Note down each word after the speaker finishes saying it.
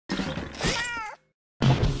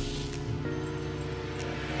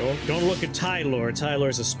Don't look at Tylor.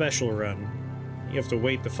 Tylor's a special run. You have to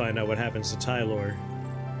wait to find out what happens to Tylor.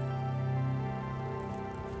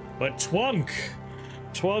 But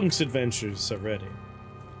Twonk's adventures are ready.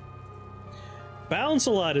 Balance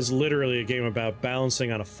a Lot is literally a game about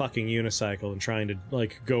balancing on a fucking unicycle and trying to,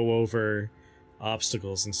 like, go over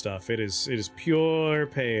obstacles and stuff. It is pure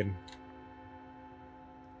pain.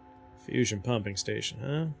 Fusion pumping station,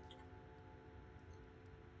 huh?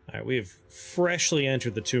 Alright, we have freshly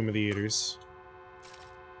entered the Tomb of the Eaters.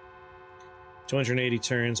 280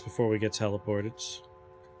 turns before we get teleported.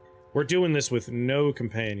 We're doing this with no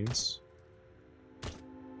companions.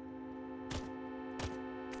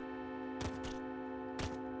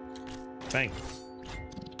 Bang.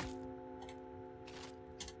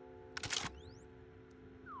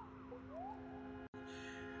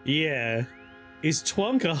 Yeah. Is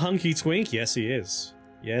Twunk a hunky twink? Yes, he is.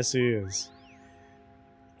 Yes, he is.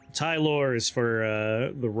 Tylor is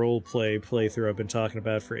for the roleplay playthrough I've been talking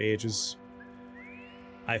about for ages.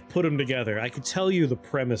 I've put them together. I could tell you the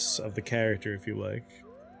premise of the character if you like.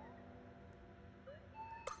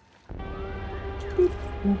 Boop,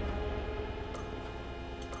 boop.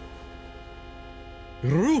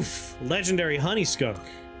 Roof! Legendary honey skunk.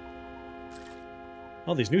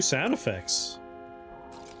 Oh, these new sound effects.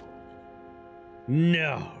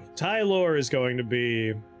 No. Tylor is going to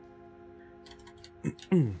be...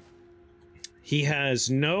 He has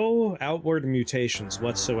no outward mutations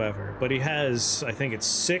whatsoever, but he has, I think it's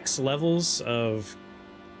 6 levels of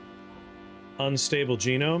unstable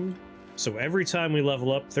genome. So every time we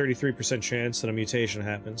level up, 33% chance that a mutation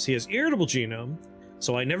happens. He has irritable genome,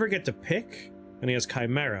 so I never get to pick, and he has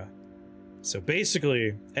chimera. So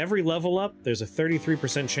basically, every level up, there's a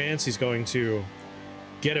 33% chance he's going to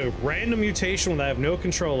get a random mutation that I have no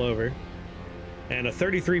control over, and a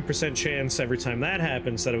 33% chance every time that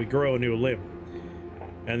happens that we grow a new limb.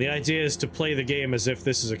 And the idea is to play the game as if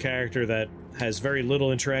this is a character that has very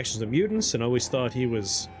little interactions with mutants and always thought he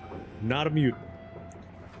was not a mutant.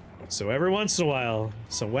 So every once in a while,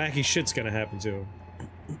 some wacky shit's gonna happen to him.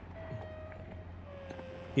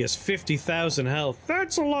 He has 50,000 health.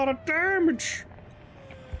 That's a lot of damage!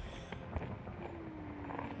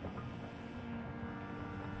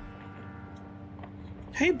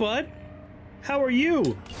 Hey, bud! How are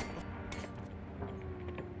you?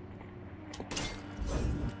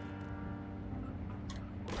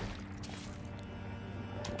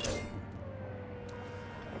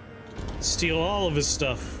 Steal all of his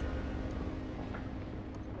stuff.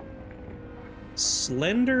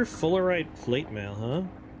 Slender Fullerite plate mail, huh?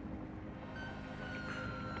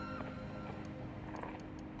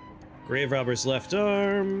 Grave Robber's left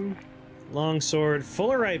arm. Longsword.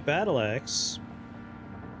 Fullerite battle axe.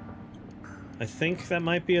 I think that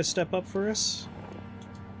might be a step up for us.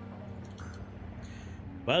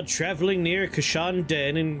 While traveling near Kashan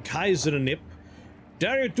Den in Kaisernip,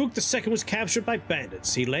 Dariuduk II was captured by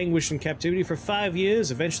bandits. He languished in captivity for 5 years,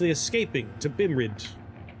 eventually escaping to Bimrid.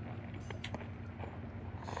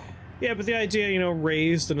 Yeah, but the idea, you know,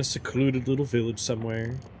 raised in a secluded little village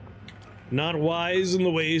somewhere. Not wise in the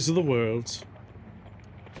ways of the world.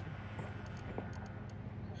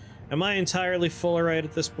 Am I entirely Fullerite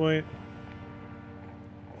at this point?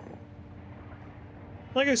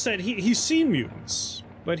 Like I said, he's seen mutants,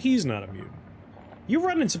 but he's not a mutant. You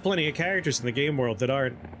run into plenty of characters in the game world that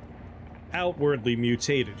aren't outwardly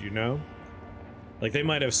mutated, you know? Like, they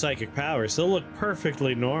might have psychic powers. They'll look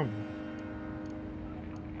perfectly normal.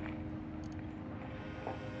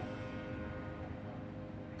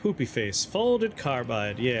 Poopy face. Folded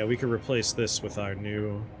carbide. Yeah, we could replace this with our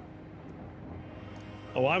new...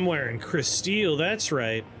 Oh, I'm wearing Crysteel, that's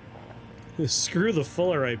right. Screw the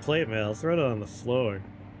Fullerite plate mail. Throw it on the floor.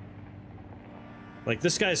 Like,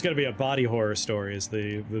 this guy's gonna be a body horror story is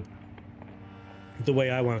the way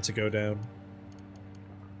I want it to go down.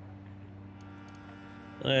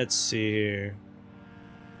 Let's see here.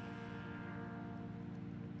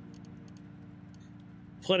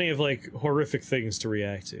 Plenty of, like, horrific things to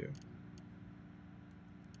react to.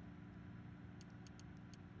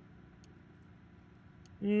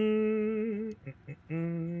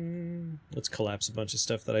 Let's collapse a bunch of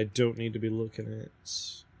stuff that I don't need to be looking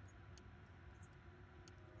at.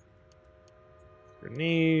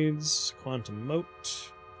 Grenades, quantum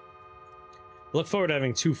moat. Look forward to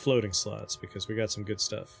having 2 floating slots because we got some good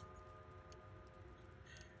stuff.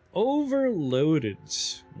 Overloaded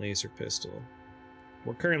laser pistol.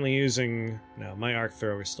 We're currently using... No, my arc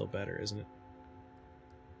thrower is still better, isn't it?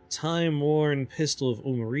 Time-worn pistol of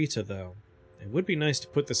Ulmarita, though. It would be nice to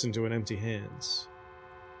put this into an empty hands.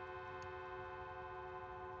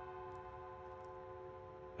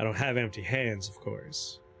 I don't have empty hands, of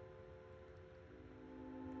course.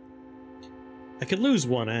 I could lose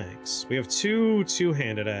one axe. We have two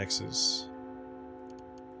two-handed axes.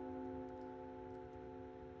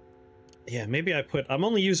 Yeah, maybe I'm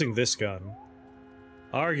only using this gun.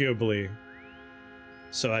 Arguably,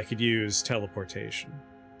 so I could use teleportation.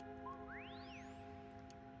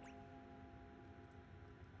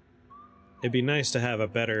 It'd be nice to have a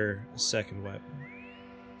better second weapon.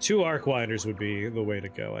 2 arc winders would be the way to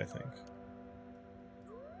go, I think.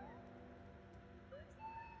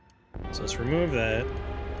 So let's remove that.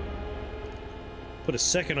 Put a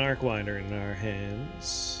second arc winder in our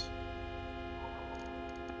hands.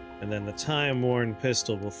 And then the time-worn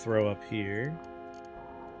pistol we'll throw up here.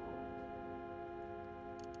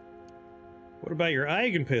 What about your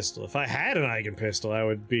Eigen pistol? If I had an Eigen pistol, I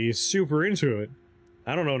would be super into it.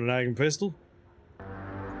 I don't own an Eigen pistol.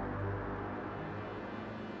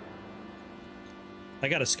 I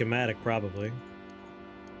got a schematic, probably.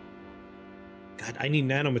 God, I need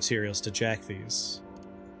nanomaterials to jack these.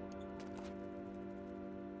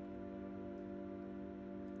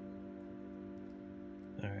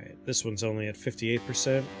 Alright, this one's only at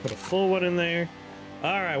 58%. Put a full one in there.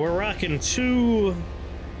 Alright, we're rocking 2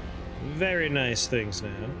 very nice things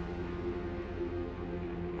now.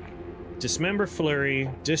 Dismember Flurry,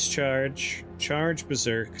 Discharge, Charge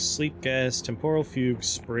Berserk, Sleep Gas, Temporal Fugue,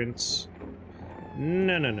 Sprint.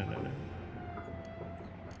 No.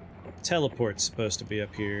 Teleport's supposed to be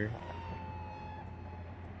up here.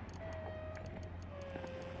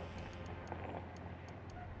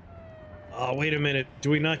 Oh, wait a minute. Do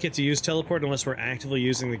we not get to use teleport unless we're actively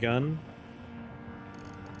using the gun?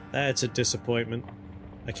 That's a disappointment.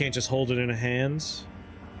 I can't just hold it in a hand.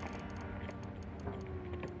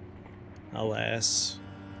 Alas.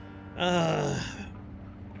 I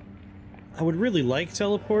would really like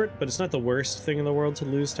teleport, but it's not the worst thing in the world to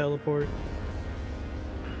lose teleport.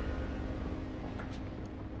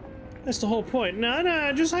 That's the whole point.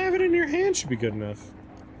 No, just have it in your hand should be good enough.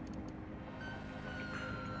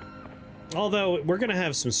 Although, we're gonna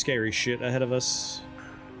have some scary shit ahead of us.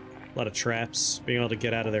 A lot of traps. Being able to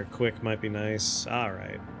get out of there quick might be nice.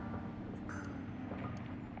 Alright.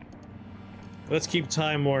 Let's keep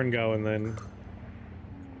Time-worn going, then.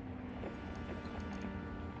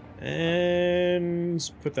 And let's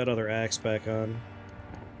put that other axe back on.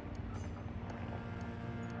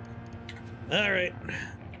 Alright.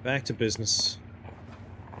 Back to business.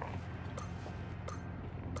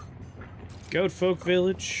 Goat Folk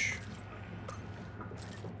Village.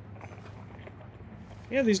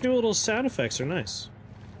 Yeah, these new little sound effects are nice.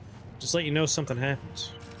 Just let you know something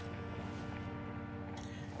happens.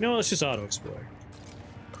 No, let's just auto-explore.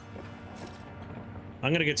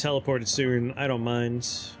 I'm gonna get teleported soon, I don't mind.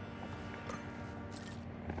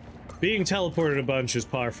 Being teleported a bunch is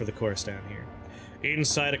par for the course down here.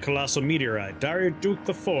 Inside a colossal meteorite, Dario Duke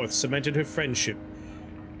IV cemented her friendship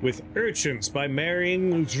with urchins by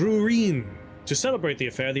marrying Drurine. To celebrate the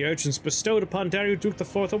affair, the urchins bestowed upon Dario Duke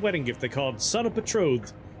IV a wedding gift they called Son of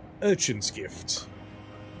Betrothed, Urchin's Gift.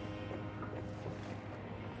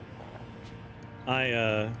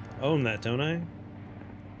 I, own that, don't I?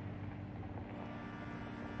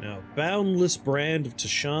 Now, Boundless Brand of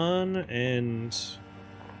Tashan, and...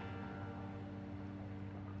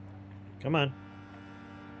 Come on.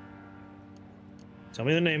 Tell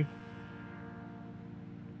me the name.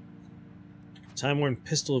 Time-worn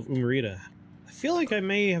Pistol of Umarita. I feel like I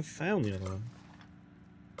may have found the other one.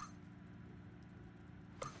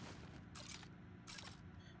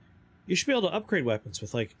 You should be able to upgrade weapons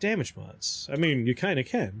with, like, damage mods. I mean, you kinda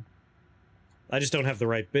can. I just don't have the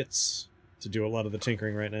right bits to do a lot of the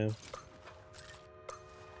tinkering right now.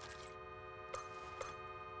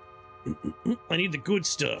 I need the good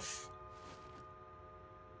stuff.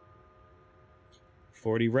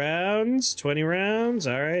 40 rounds, 20 rounds.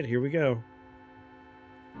 Alright, here we go.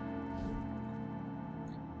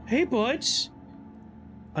 Hey, bud!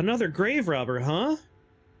 Another grave robber, huh?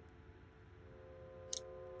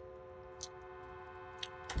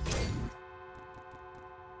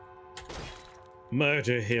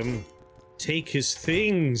 Murder him. Take his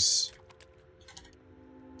things.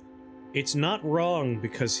 It's not wrong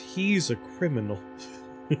because he's a criminal.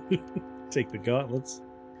 Take the gauntlets.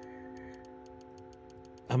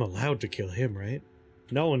 I'm allowed to kill him, right?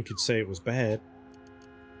 No one could say it was bad.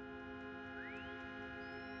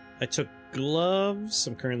 I took gloves.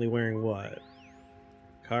 I'm currently wearing what?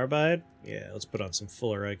 Carbide? Yeah, let's put on some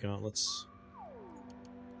Fullerite gauntlets.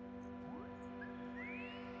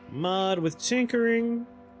 Mod with tinkering.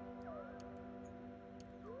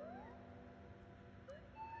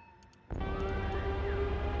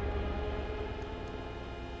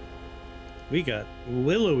 We got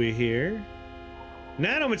Willowy here.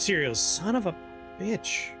 Nanomaterials, son of a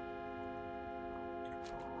bitch.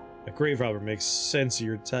 A grave robber makes sense of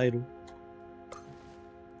your title.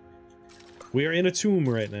 We are in a tomb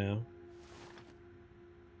right now.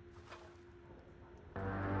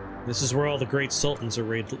 This is where all the great sultans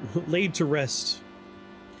are laid to rest.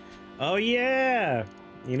 Oh yeah!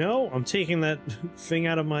 You know, I'm taking that thing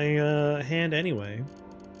out of my hand anyway.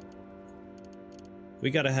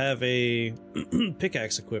 We gotta have a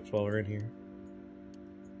pickaxe equipped while we're in here.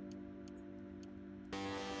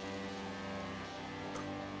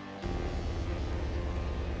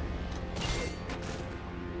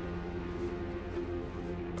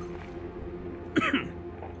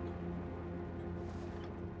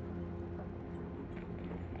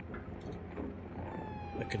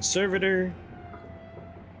 A conservator.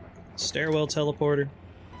 Stairwell teleporter.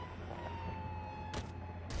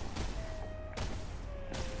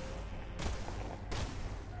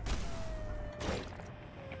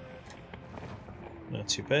 Not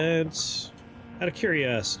too bad. Out of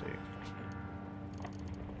curiosity,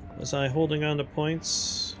 was I holding on to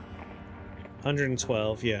points?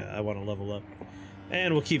 112. Yeah, I want to level up.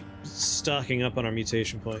 And we'll keep stocking up on our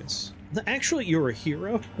mutation points. Actually, you're a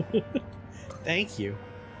hero? Thank you.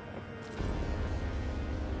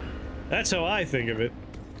 That's how I think of it.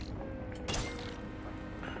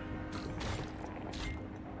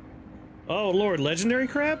 Oh lord, legendary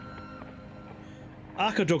crab?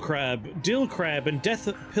 Akado crab, dill crab, and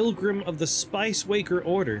death pilgrim of the Spice Waker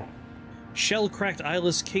Order. Shell-cracked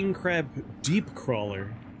eyeless king crab deep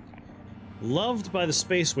crawler. Loved by the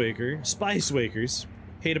Spice Wakers.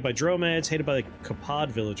 Hated by Dromads, hated by the Kapad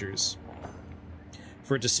villagers.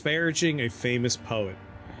 For disparaging a famous poet.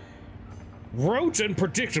 Rote and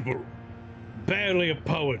predictable. Barely a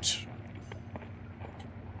poet.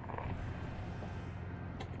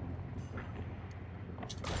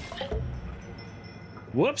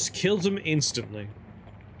 Whoops, killed him instantly.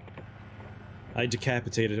 I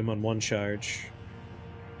decapitated him on one charge.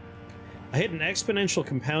 I hit an exponential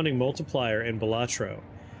compounding multiplier in Balatro.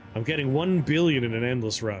 I'm getting 1 billion in an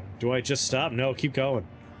endless run. Do I just stop? No, keep going.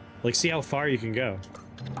 Like, see how far you can go.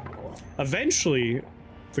 Eventually,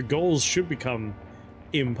 the goals should become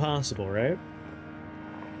impossible, right?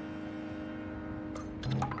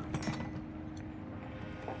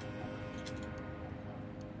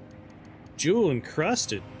 Jewel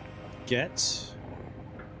encrusted. Get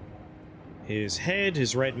his head,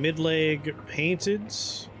 his right mid-leg painted.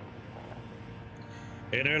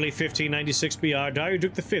 In early 1596 BR,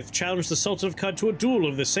 Diarduke V challenged the Sultan of Cud to a duel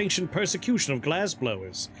of the sanctioned persecution of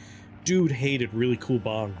glassblowers. Dude hated really cool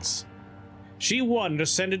bongs. She won and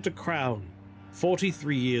ascended to crown,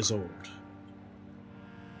 43 years old.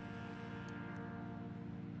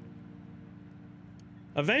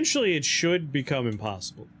 Eventually it should become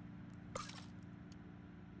impossible.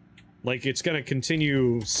 Like, it's gonna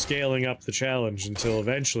continue scaling up the challenge until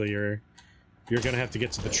eventually you're gonna have to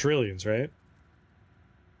get to the trillions, right?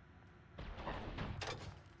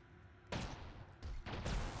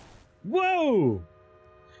 Whoa!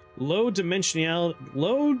 Low dimensionality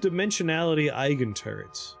Eigen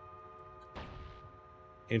turrets.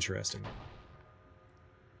 Interesting.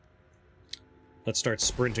 Let's start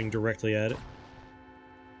sprinting directly at it.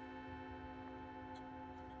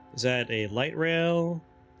 Is that a light rail?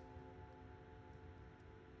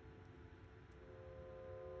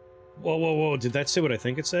 Whoa, whoa, whoa, did that say what I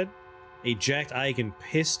think it said? A jacked Eigen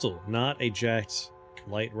pistol, not a jacked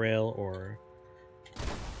light rail or...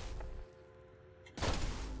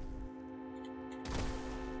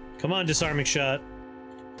 Come on, disarming shot.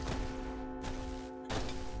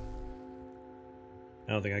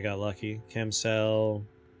 I don't think I got lucky. Chemcell.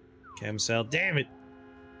 Chemcell. Damn it!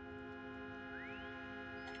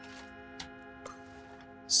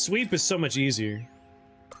 Sweep is so much easier.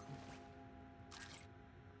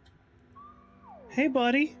 Hey,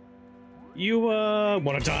 buddy. You,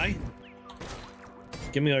 wanna die?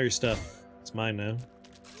 Give me all your stuff. It's mine now.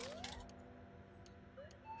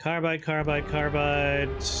 Carbide, carbide, carbide.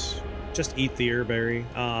 Just eat the earberry.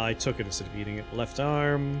 Ah, I took it instead of eating it. Left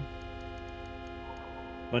arm.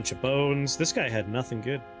 Bunch of bones. This guy had nothing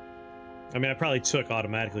good. I mean, I probably took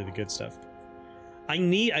automatically the good stuff. I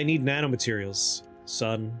need nanomaterials,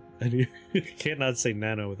 son. I can't not say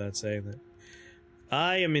nano without saying that.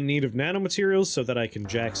 I am in need of nanomaterials so that I can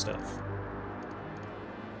jack stuff.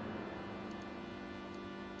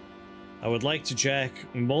 I would like to jack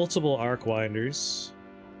multiple arc winders.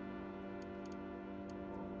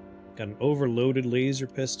 Got an overloaded laser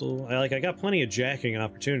pistol. I got plenty of jacking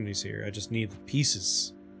opportunities here. I just need the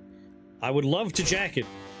pieces. I would love to jack it.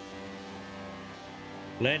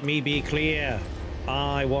 Let me be clear.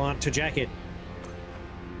 I want to jack it.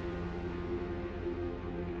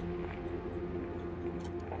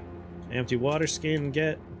 Empty water skin,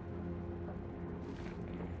 get.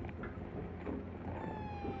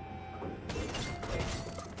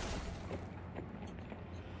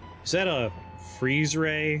 Is that a freeze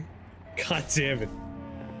ray? God damn it.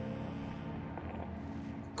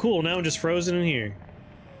 Cool, now I'm just frozen in here.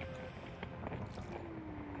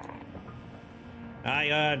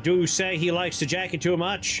 I do say he likes the jacket too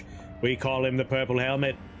much. We call him the Purple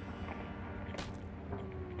Helmet.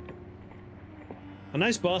 A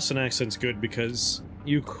nice Boston accent's good because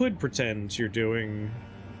you could pretend you're doing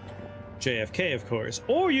JFK, of course,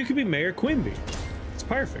 or you could be Mayor Quimby. It's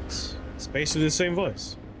perfect. It's basically the same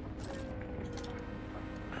voice.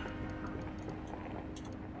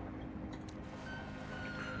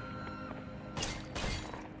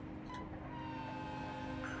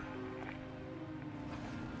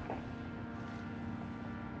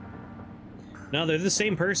 No, they're the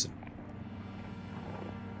same person.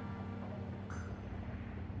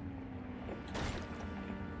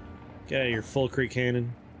 Get out of your full creek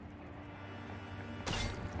cannon.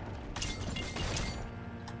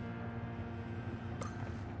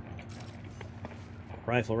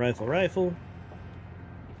 Rifle, rifle, rifle.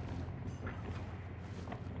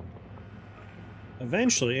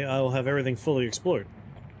 Eventually, I will have everything fully explored.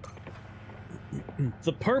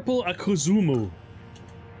 The Purple Akuzumu.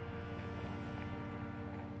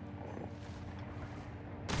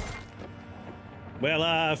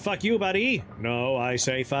 Well, fuck you, buddy. No, I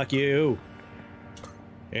say fuck you.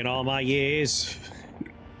 In all my years.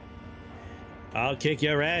 I'll kick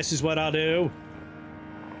your ass is what I'll do.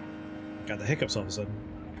 Got the hiccups all of a sudden.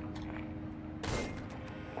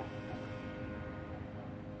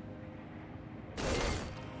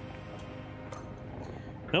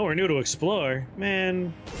 Nowhere new to explore.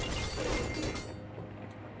 Man.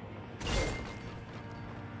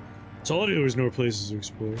 Told you there was no places to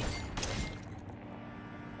explore.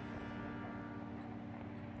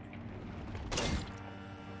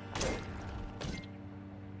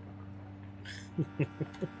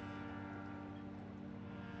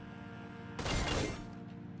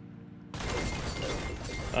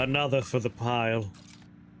 Another for the pile.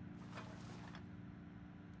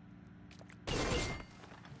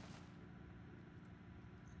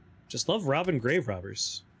 Just love robbing grave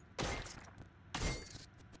robbers.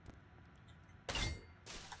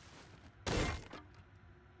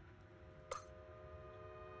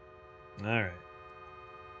 Alright.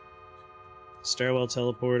 Stairwell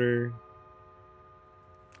teleporter.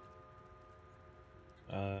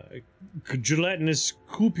 Gelatinous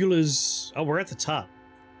cupulas. Oh, we're at the top.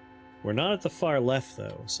 We're not at the far left,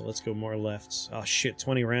 though, so let's go more left. Oh, shit,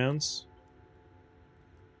 20 rounds?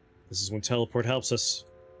 This is when teleport helps us.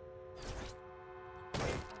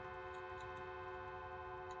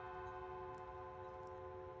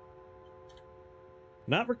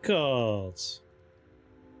 Not recalled.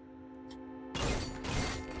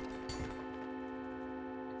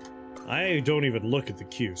 I don't even look at the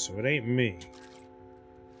queue, so it ain't me.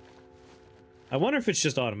 I wonder if it's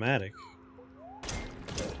just automatic.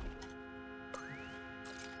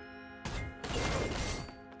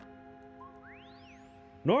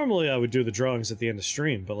 Normally I would do the drawings at the end of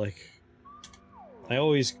stream, but like...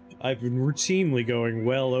 I've been routinely going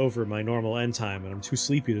well over my normal end time, and I'm too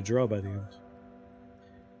sleepy to draw by the end.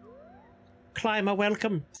 Climber,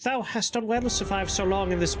 welcome. Thou hast done well to survive so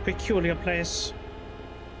long in this peculiar place.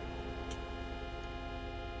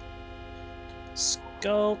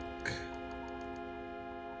 Skulk.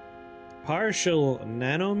 Partial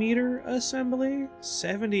nanometer assembly?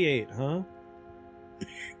 78, huh?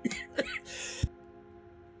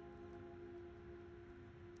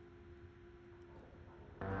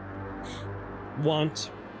 Want.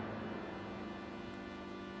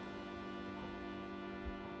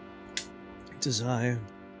 Desire.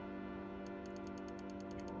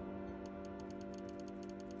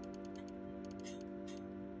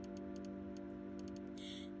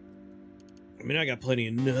 I mean, I got plenty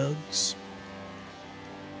of nugs.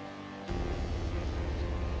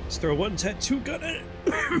 Let's throw one tattoo gun at it.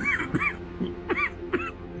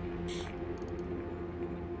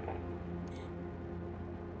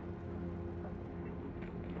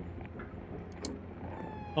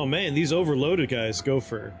 Oh man, these overloaded guys go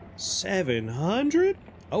for 700?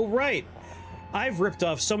 Oh right! I've ripped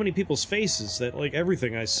off so many people's faces that, like,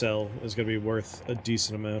 everything I sell is gonna be worth a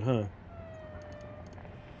decent amount, huh?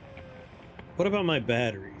 What about my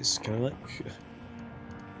batteries? Can I, like...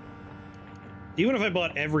 Even if I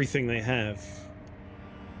bought everything they have,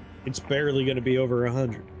 it's barely gonna be over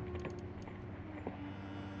 100.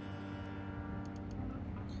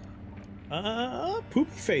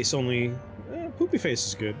 Poopy face only... Poopy face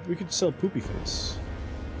is good. We could sell Poopy face.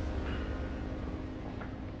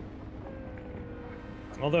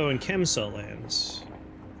 Although in Chemcell lands,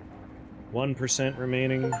 1%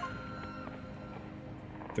 remaining,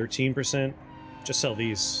 13%. Just sell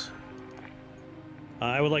these.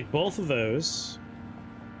 I would like both of those.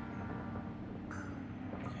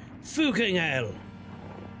 Fucking hell!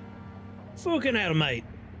 Fucking hell, mate!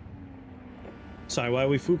 Sorry, why are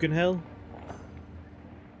we fucking hell?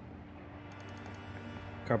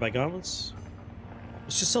 Carbide gauntlets?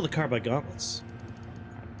 Let's just sell the carbide gauntlets.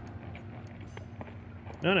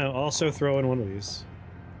 No, also throw in one of these.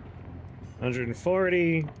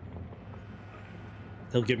 140.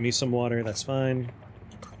 He'll give me some water, that's fine.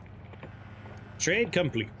 Trade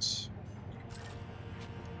complete.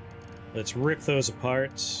 Let's rip those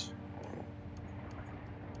apart.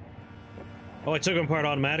 Oh, I took them apart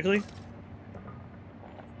automatically?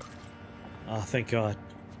 Oh, thank God.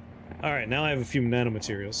 Alright, now I have a few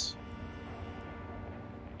nanomaterials.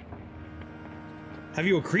 Have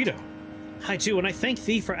you a credo? I do, and I thank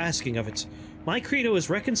thee for asking of it. My credo is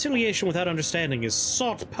reconciliation without understanding is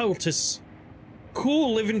sot poultice.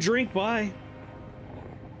 Cool, live and drink, bye.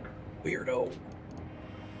 Weirdo.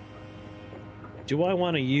 Do I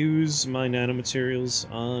want to use my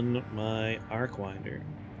nanomaterials on my Arcwinder?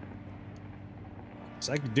 Because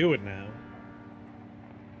I can do it now.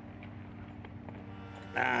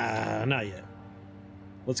 Ah, not yet.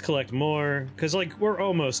 Let's collect more, because, like, we're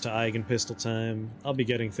almost to Eigen Pistol time. I'll be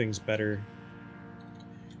getting things better.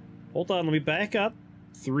 Hold on, let me back up.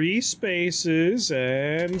 3 spaces,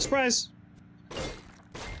 and surprise!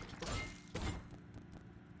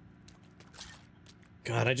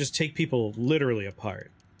 God, I just take people literally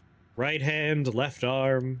apart. Right hand, left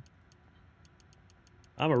arm.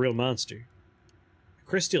 I'm a real monster.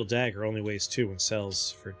 A Crysteel Dagger only weighs 2 and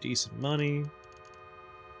sells for decent money.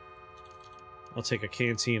 I'll take a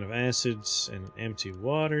canteen of acids and an empty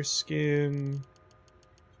water skin.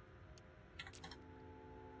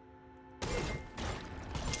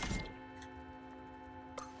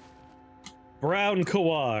 Brown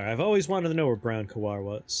Kawar. I've always wanted to know where Brown Kawar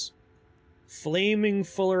was. Flaming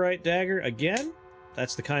Fullerite Dagger. Again?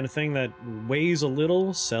 That's the kind of thing that weighs a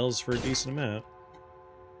little, sells for a decent amount.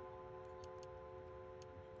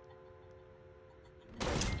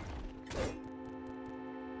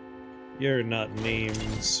 You're not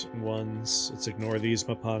named ones. Let's ignore these,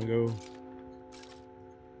 Mapango.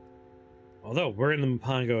 Although, we're in the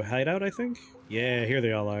Mapango hideout, I think? Yeah, here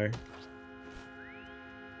they all are.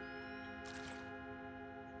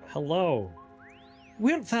 Hello.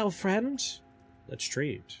 Wilt thou, friend? Let's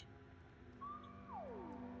trade.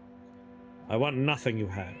 I want nothing you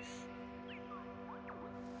have.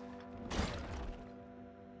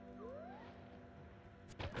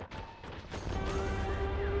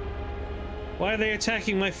 Why are they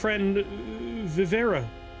attacking my friend Vivera?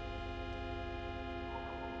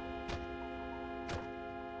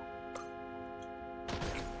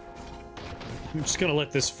 I'm just gonna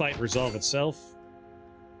let this fight resolve itself.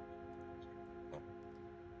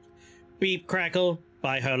 Beep crackle,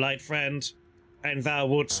 by her light friend, and thou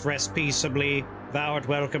wouldst rest peaceably, thou art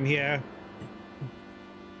welcome here.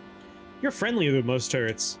 You're friendlier than most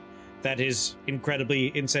turrets. That is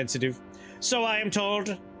incredibly insensitive. So I am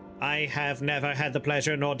told. I have never had the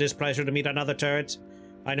pleasure nor displeasure to meet another turret.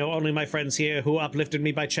 I know only my friends here who uplifted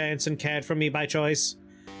me by chance and cared for me by choice.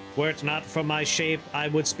 Were it not for my shape, I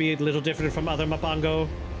would be a little different from other Mapango.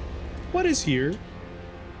 What is here?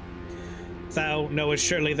 Thou knowest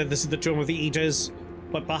surely that this is the Tomb of the Eaters,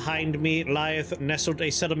 but behind me lieth nestled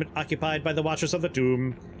a settlement occupied by the Watchers of the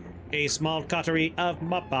Tomb, a small coterie of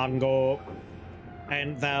Mapango.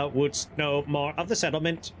 And thou wouldst know more of the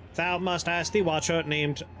settlement, thou must ask the Watcher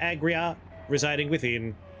named Agria, residing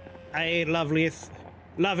within. I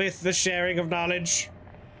loveth the sharing of knowledge.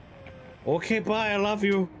 Okay, bye, I love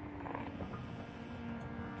you.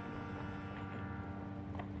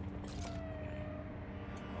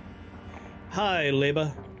 Hi,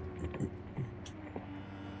 Leba.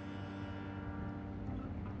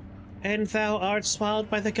 And thou art swallowed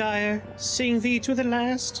by the gyre, sing thee to the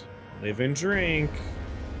last. Live and drink.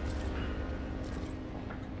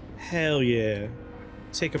 Hell yeah.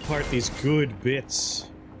 Take apart these good bits.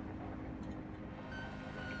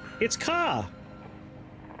 It's Ka!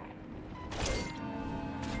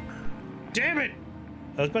 Damn it!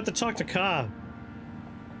 I was about to talk to Ka.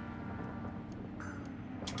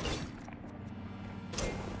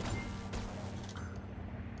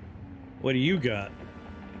 What do you got?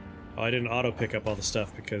 Oh, I didn't auto pick up all the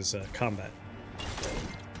stuff because combat.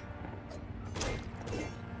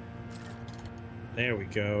 There we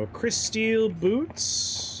go. Crysteel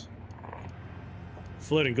boots.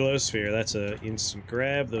 Floating glow sphere. That's a instant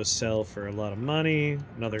grab. Those sell for a lot of money.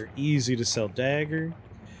 Another easy to sell dagger.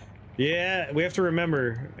 Yeah, we have to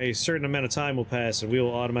remember a certain amount of time will pass and we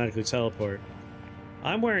will automatically teleport.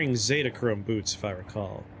 I'm wearing Zetachrome boots, if I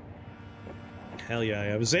recall. Hell yeah, I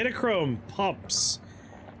have Zetachrome pumps.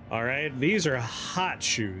 Alright, these are hot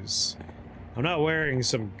shoes. I'm not wearing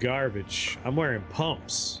some garbage. I'm wearing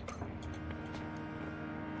pumps.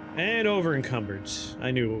 And over encumbered.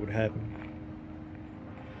 I knew what would happen.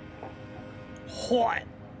 What?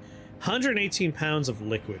 118 pounds of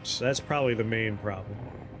liquid. That's probably the main problem.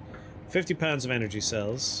 50 pounds of energy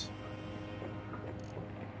cells.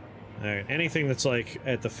 Alright, anything that's like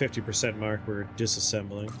at the 50% mark we're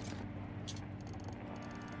disassembling.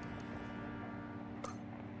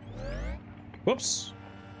 Whoops!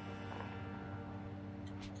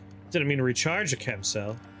 Didn't mean to recharge a chem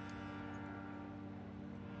cell.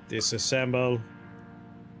 Disassemble.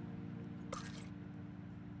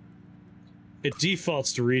 It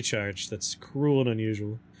defaults to recharge. That's cruel and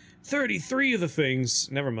unusual. 33 of the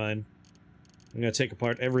things! Never mind. I'm gonna take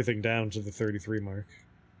apart everything down to the 33 mark.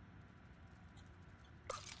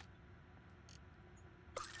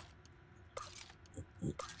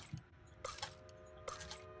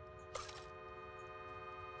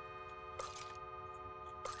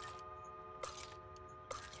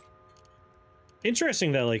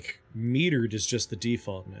 Interesting that, like, metered is just the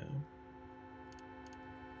default now.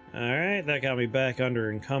 Alright, that got me back under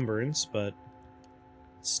encumbrance, but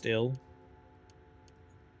still.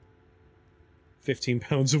 15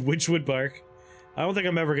 pounds of witchwood bark. I don't think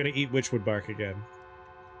I'm ever gonna eat witchwood bark again.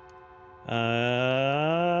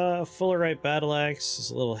 Fullerite battle axe is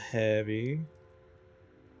a little heavy.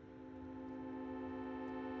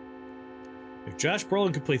 If Josh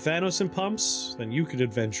Brolin could play Thanos in pumps, then you could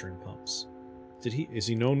adventure in pumps. Is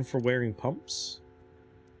he known for wearing pumps?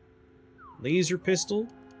 Laser pistol?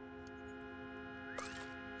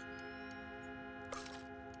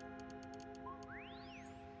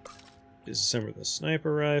 Disassemble the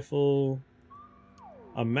sniper rifle.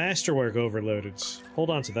 A masterwork overloaded. Hold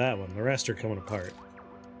on to that one. The rest are coming apart.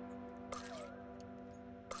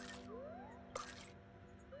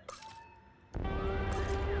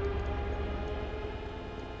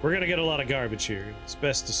 We're gonna get a lot of garbage here. It's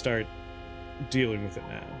best to start dealing with it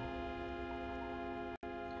now.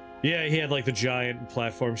 Yeah, he had like the giant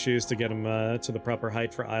platform shoes to get him to the proper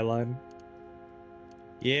height for eyeline.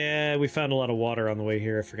 Yeah, we found a lot of water on the way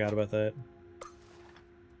here. I forgot about that.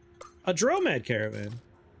 A Dromad caravan.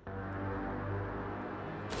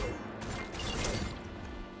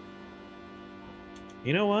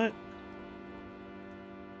 You know what?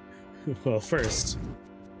 Well, first,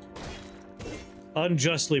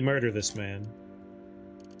 unjustly murder this man.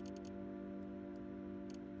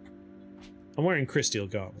 I'm wearing crysteel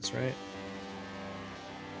gauntlets, right?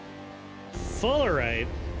 Fullerite,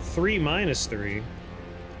 3-3.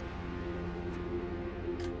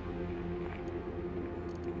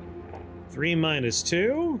 Three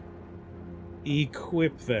 -2.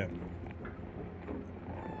 Equip them.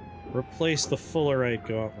 Replace the Fullerite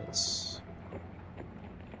gauntlets.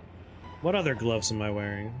 What other gloves am I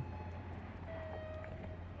wearing?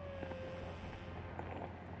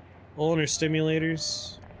 Ulnar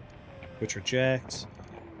stimulators, which are jacked.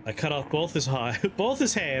 I cut off both his both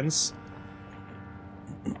his hands.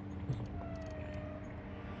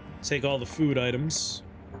 Take all the food items.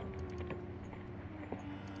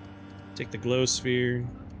 Take the glow sphere.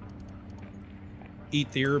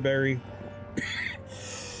 Eat the herberry.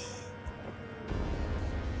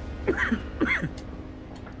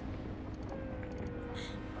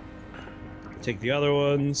 Take the other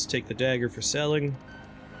ones. Take the dagger for selling.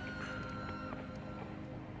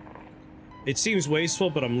 It seems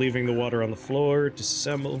wasteful, but I'm leaving the water on the floor.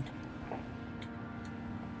 Disassemble.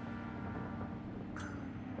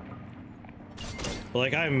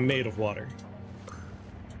 Like, I'm made of water.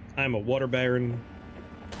 I'm a water baron.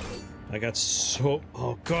 I got so...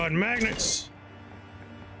 Oh god, magnets!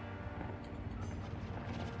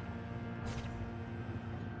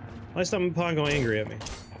 Why is that Mpongo angry at me?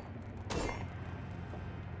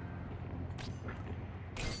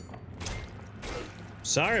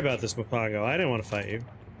 Sorry about this, Mpongo. I didn't want to fight you.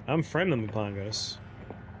 I'm friend of Mpongos.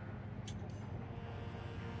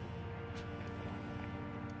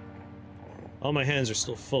 All my hands are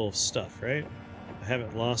still full of stuff, right? I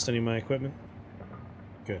haven't lost any of my equipment?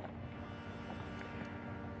 Good.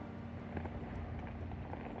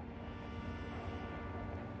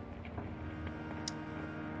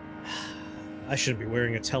 I shouldn't be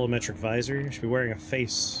wearing a telemetric visor. I should be wearing a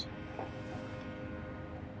face.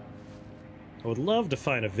 I would love to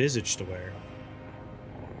find a visage to wear.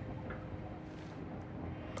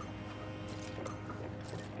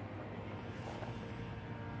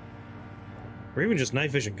 Or even just night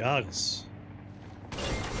vision goggles.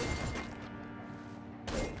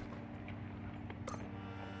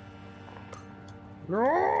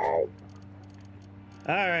 No!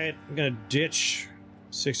 Alright, I'm gonna ditch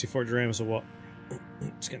 64 drams of water.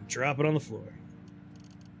 Just gonna drop it on the floor.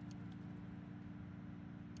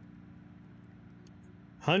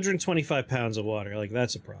 125 pounds of water, like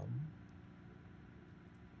that's a problem.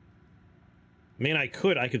 I mean, I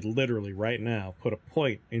could literally right now put a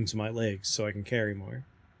point into my legs so I can carry more.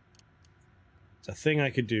 It's a thing I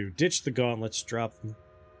could do. Ditch the gauntlets, drop them.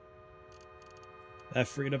 That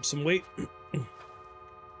freed up some weight.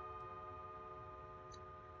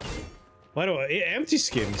 Why do I... Empty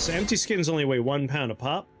skins. Empty skins only weigh 1 pound a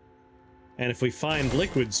pop. And if we find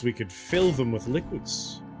liquids, we could fill them with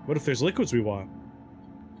liquids. What if there's liquids we want?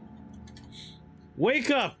 Wake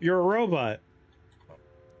up! You're a robot!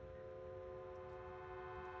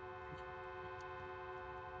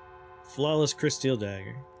 Flawless crystal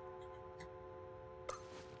dagger.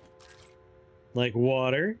 Like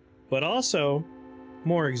water, but also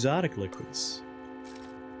more exotic liquids.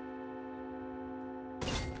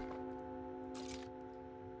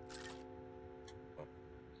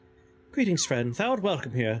 Greetings, friend. Thou art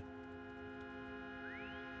welcome here.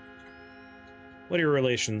 What are your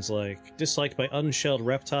relations like? Disliked by unshelled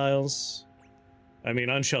reptiles? I mean,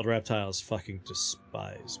 unshelled reptiles fucking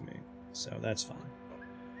despise me, so that's fine.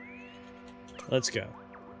 Let's go.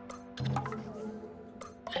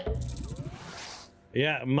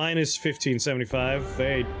 Yeah, minus 1575.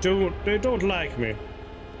 They don't like me.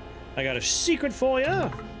 I got a secret for ya.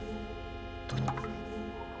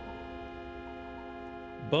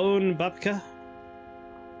 Bone babka.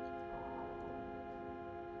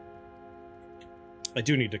 I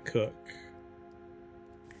do need to cook.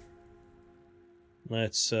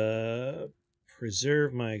 Let's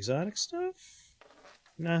preserve my exotic stuff.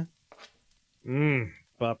 Nah.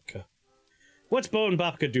 Babka. What's bone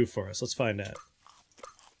babka do for us? Let's find out.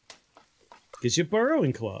 Gives you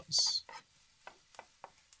burrowing claws.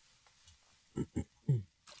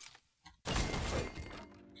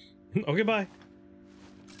 Okay, bye.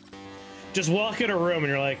 Just walk in a room and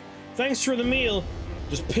you're like, thanks for the meal.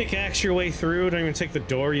 Just pickaxe your way through. Don't even take the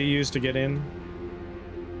door you used to get in.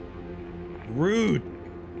 Rude.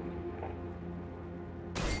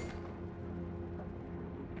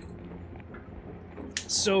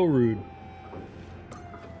 So rude.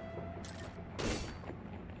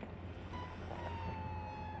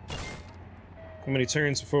 How many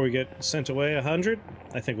turns before we get sent away? 100?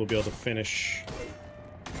 I think we'll be able to finish.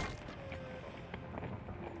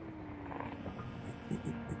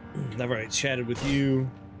 Never I chatted with you.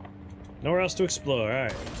 Nowhere else to explore,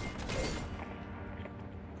 alright.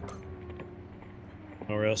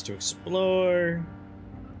 Nowhere else to explore.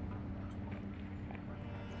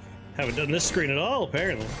 Haven't done this screen at all,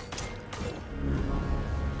 apparently.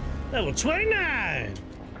 Level 29!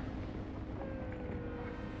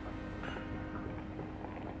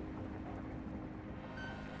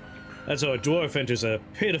 That's how a dwarf enters a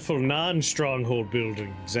pitiful non-stronghold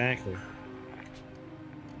building. Exactly.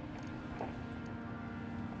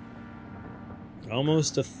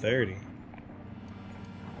 Almost a 30.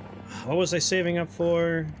 What was I saving up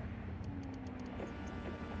for?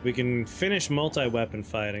 We can finish multi-weapon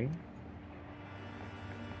fighting.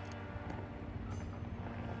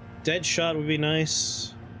 Dead shot would be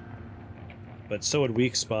nice. But so would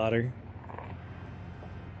weak spotter.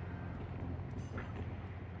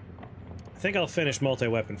 I think I'll finish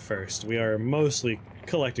multi-weapon first. We are mostly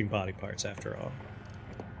collecting body parts after all.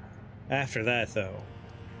 After that, though,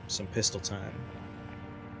 some pistol time.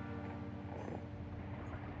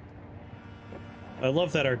 I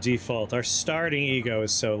love that our default, our starting ego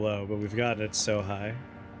is so low, but we've gotten it so high.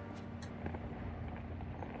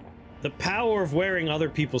 The power of wearing other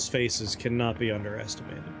people's faces cannot be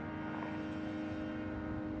underestimated.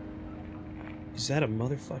 Is that a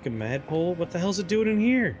motherfucking madpole? What the hell's it doing in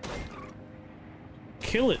here?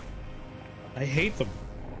 Kill it. I hate them.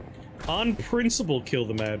 On principle, kill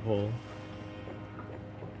the madpole.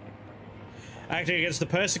 Acting against the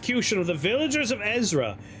persecution of the villagers of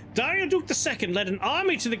Ezra, Duke II led an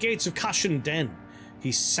army to the gates of Kashin-Den.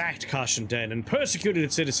 He sacked Kashin-Den and persecuted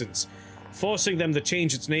its citizens, forcing them to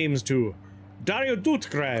change its names to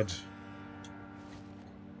Dutgrad.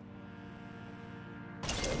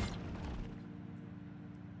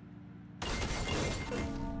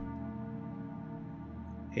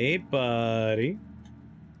 Hey, buddy.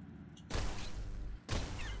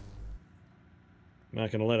 I'm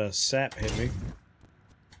not gonna let a sap hit me.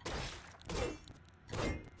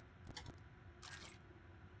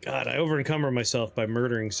 God, I over-encumber myself by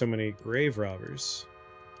murdering so many grave robbers.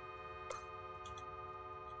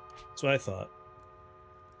 That's what I thought.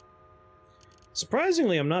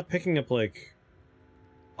 Surprisingly, I'm not picking up, like,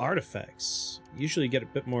 artifacts. Usually get a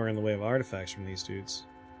bit more in the way of artifacts from these dudes.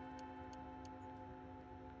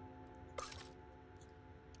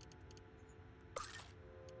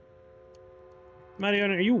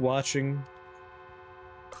 Mariana, are you watching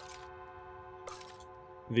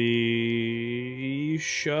the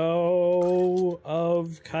show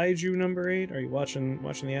of Kaiju number 8? Are you watching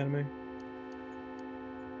the anime?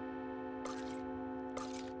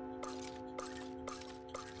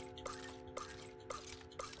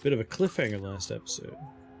 Bit of a cliffhanger last episode.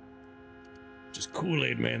 Just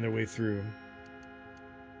Kool-Aid man their way through.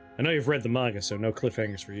 I know you've read the manga, so no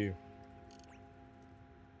cliffhangers for you.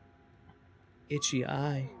 Itchy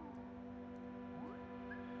eye.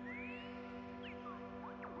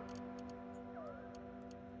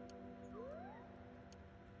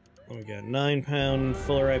 What we got? 9-pound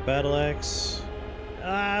Fullerite battle axe.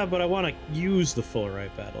 Ah, but I want to use the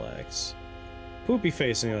Fullerite battle axe. Poopy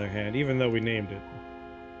face, on the other hand, even though we named it.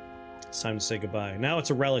 It's time to say goodbye. Now it's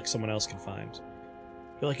a relic someone else can find.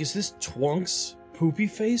 You're like, is this Twonk's Poopy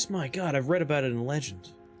face? My god, I've read about it in Legend.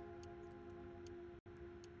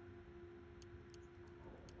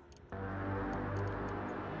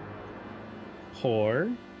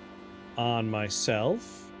 Whore. On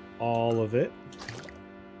myself. All of it.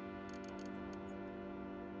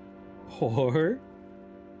 Whore.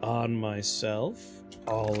 On myself.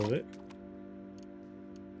 All of it.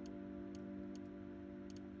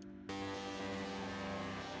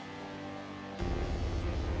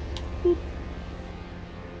 Boop.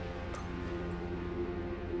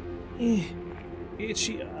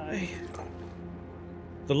 Itchy eye.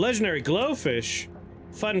 The legendary glowfish?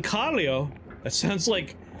 Fancalio? That sounds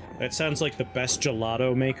like the best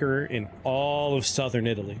gelato maker in all of southern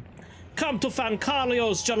Italy. Come to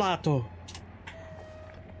Fancalio's gelato.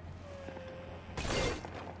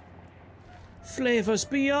 Flavors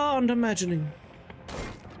beyond imagining.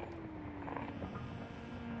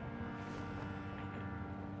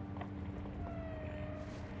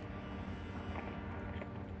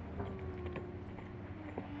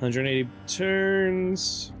 $180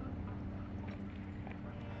 turns.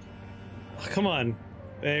 Oh, come on.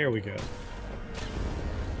 There we go.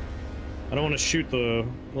 I don't want to shoot the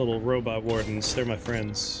little robot wardens. They're my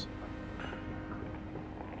friends.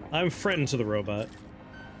 I'm friend to the robot.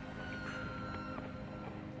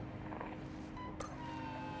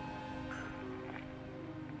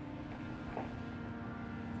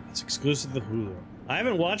 It's exclusive to the Hulu. I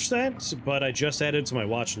haven't watched that, but I just added to my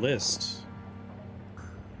watch list.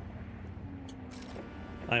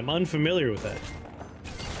 I'm unfamiliar with that.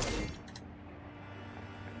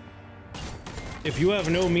 If you have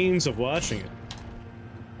no means of watching it,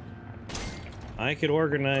 I could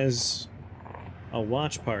organize a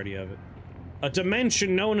watch party of it. A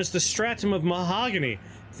dimension known as the Stratum of Mahogany.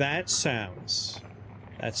 That sounds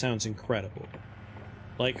incredible.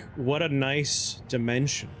 Like, what a nice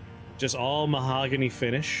dimension. Just all mahogany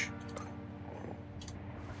finish.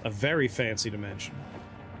 A very fancy dimension.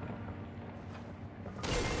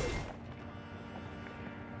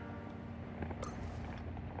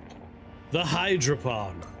 The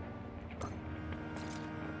Hydropon.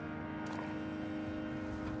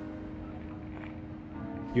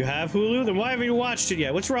 You have Hulu? Then why haven't you watched it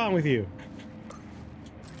yet? What's wrong with you?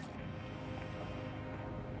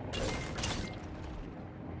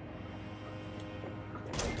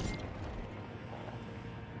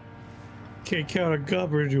 Can't count on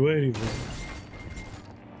Copper to do anything.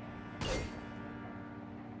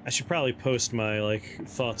 I should probably post my, like,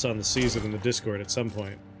 thoughts on the season in the Discord at some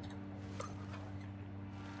point.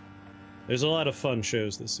 There's a lot of fun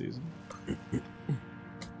shows this season.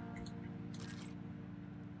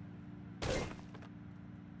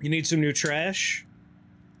 You need some new trash?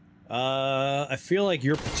 I feel like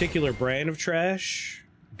your particular brand of trash,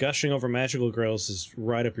 gushing over magical girls, is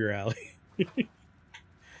right up your alley.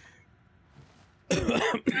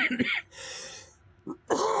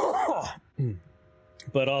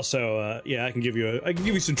 But also, yeah, I can give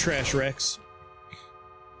you some trash Rex.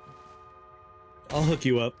 I'll hook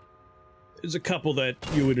you up. There's a couple that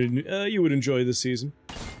you would enjoy this season.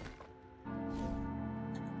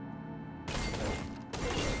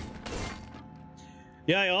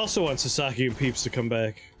 Yeah, I also want Sasaki and Peeps to come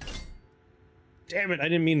back. Damn it, I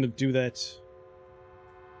didn't mean to do that.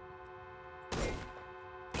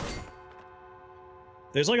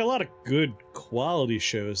 There's like a lot of good quality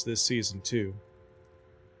shows this season too.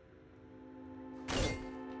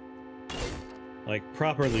 Like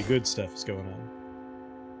properly good stuff is going on.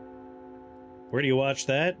 Where do you watch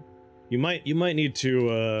that? You might need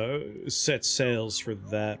to set sails for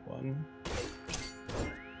that one.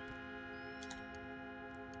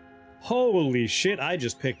 Holy shit, I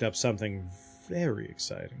just picked up something very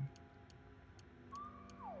exciting.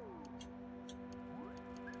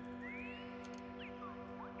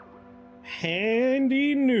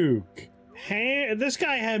 Handy nuke. This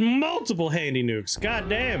guy had multiple handy nukes. God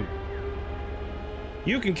damn.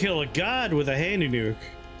 You can kill a god with a handy nuke.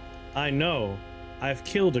 I know. I've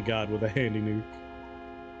killed a god with a handy nuke.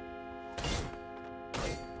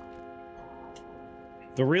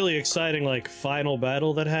 The really exciting, like, final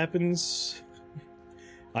battle that happens,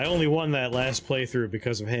 I only won that last playthrough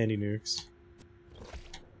because of handy nukes.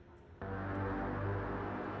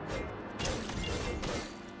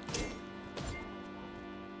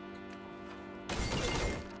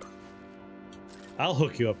 I'll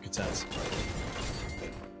hook you up, Katats.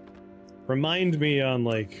 Remind me on,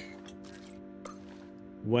 like,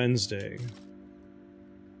 Wednesday.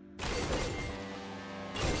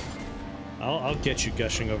 I'll get you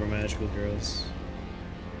gushing over magical girls.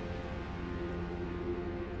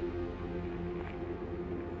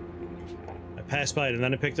 I passed by it and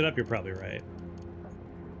then I picked it up, you're probably right.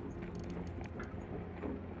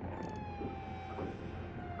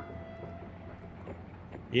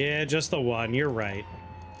 Yeah, just the one, you're right.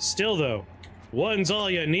 Still though, one's all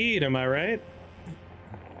you need, am I right?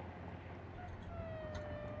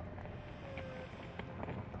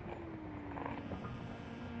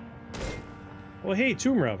 Well, hey,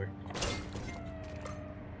 Tomb Robber.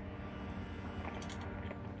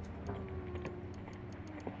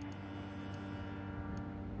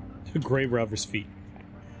 Grave Robber's feet.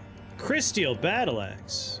 Crysteel Battle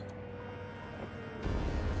Axe.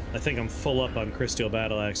 I think I'm full up on Crysteel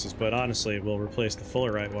Battle Axes, but honestly, we'll replace the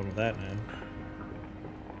Fullerite one with that now.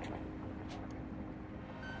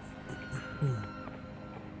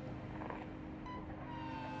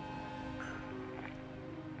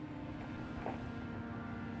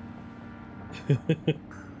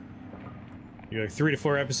 You're like 3 to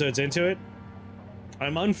 4 episodes into it?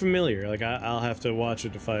 I'm unfamiliar, like I'll have to watch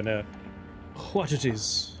it to find out what it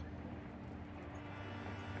is.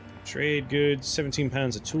 Trade goods, 17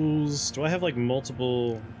 pounds of tools. Do I have like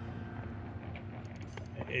multiple?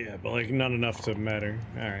 Yeah, but like not enough to matter.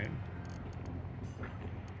 Alright.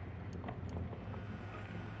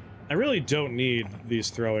 I really don't need these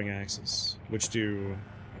throwing axes, which do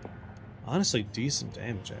honestly decent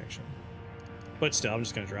damage actually. But still, I'm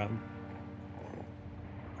just gonna drop them.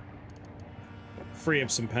 Free up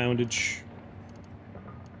some poundage.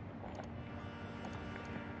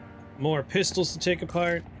 More pistols to take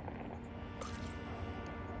apart.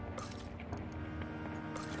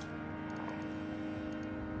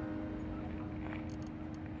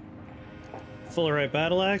 Fullerite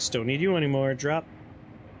Battle Axe, don't need you anymore, drop.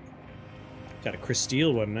 Got a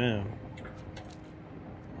Crysteel one now.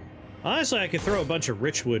 Honestly, I could throw a bunch of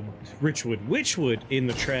witchwood in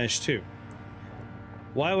the trash too.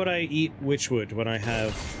 Why would I eat witchwood when I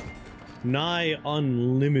have nigh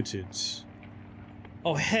unlimited?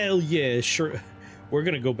 Oh hell yeah, sure. We're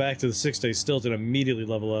gonna go back to the 6-day stilt and immediately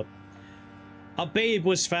level up. A babe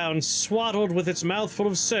was found swaddled with its mouth full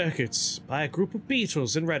of circuits by a group of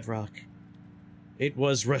beetles in Red Rock. It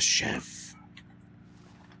was Reshef.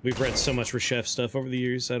 We've read so much Reshef stuff over the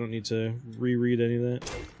years, I don't need to reread any of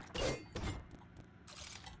that.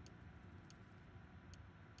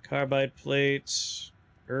 Carbide plates,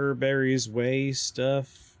 Berries way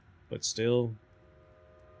stuff, but still.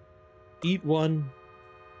 Eat one.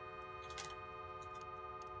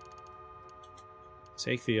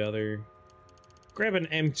 Take the other. Grab an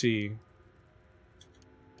empty.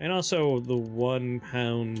 And also the 1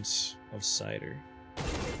 pound of cider.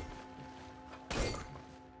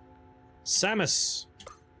 Samus!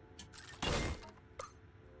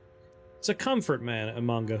 It's a comfort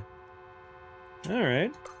manga.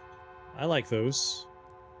 Alright. I like those.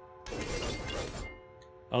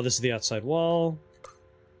 Oh, this is the outside wall.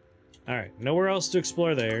 Alright, nowhere else to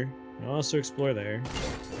explore there. Nowhere else to explore there.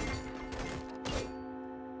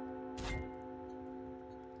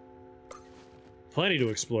 Plenty to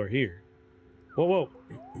explore here. Whoa, whoa.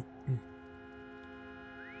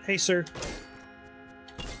 Hey, sir.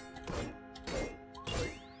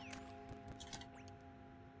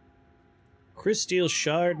 Crysteel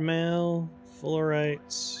shard mail,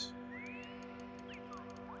 Fullerite.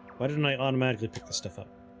 Why didn't I automatically pick this stuff up?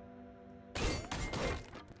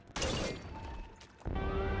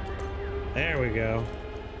 There we go.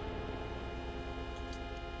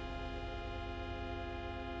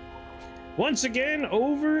 Once again,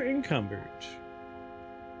 over encumbered.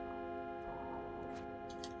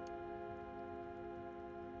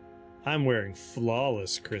 I'm wearing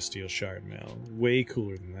flawless crystal shard mail. Way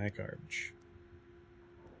cooler than that garbage.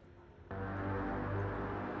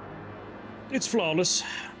 It's flawless.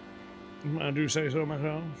 I do say so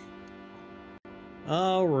myself.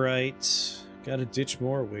 Alright. Gotta ditch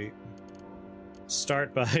more weight.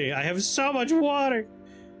 Start by... I have so much water!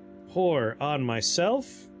 Pour on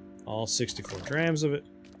myself. All 64 grams of it.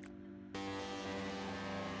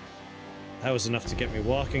 That was enough to get me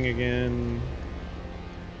walking again.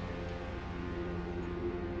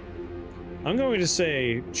 I'm going to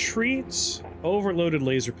say treat overloaded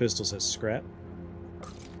laser pistols as scrap.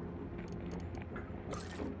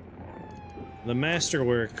 The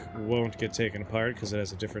masterwork won't get taken apart because it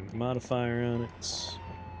has a different modifier on it.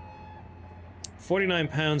 49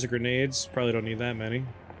 pounds of grenades. Probably don't need that many.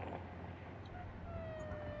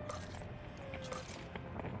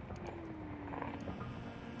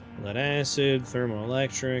 Lead acid,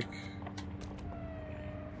 thermoelectric.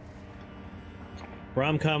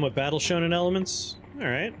 Rom-com with battle shonen elements?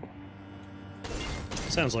 Alright.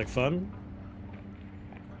 Sounds like fun.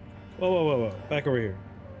 Whoa, whoa, whoa, whoa. Back over here.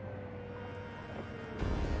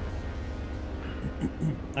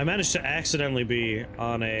 I managed to accidentally be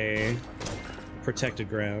on a protected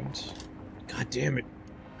ground. God damn it.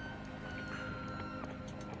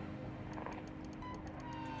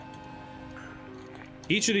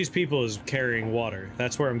 Each of these people is carrying water.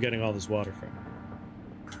 That's where I'm getting all this water from.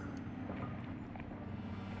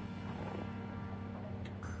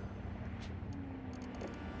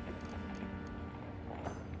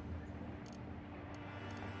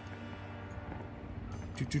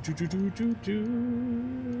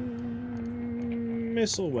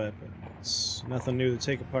 Missile weapons. Nothing new to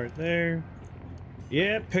take apart there.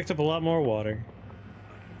 Yep, picked up a lot more water.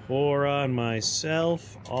 Pour on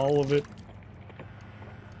myself, all of it.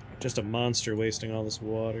 Just a monster wasting all this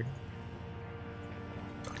water.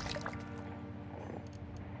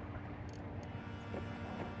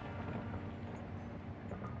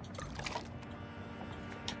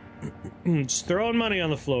 Just throwing money on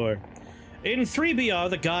the floor. In 3BR,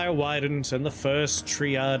 the gyre widened, and the first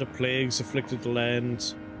triad of plagues afflicted the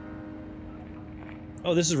land.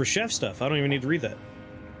 Oh, this is Reshef stuff. I don't even need to read that.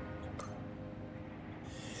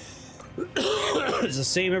 It's the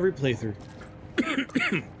same every playthrough.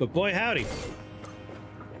 But boy howdy.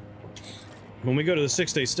 When we go to the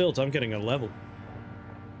 6-day stilt, I'm getting a level.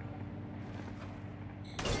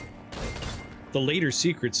 The later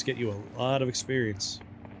secrets get you a lot of experience.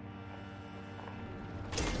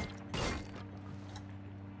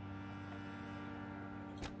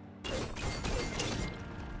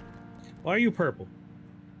 Why are you purple?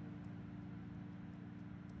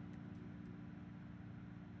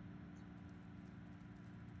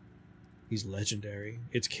 He's legendary.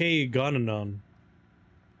 It's K. Gonanon.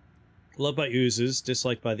 Loved by oozes,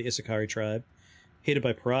 disliked by the Isakari tribe. Hated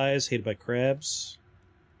by pariahs, hated by crabs.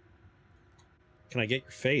 Can I get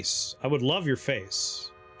your face? I would love your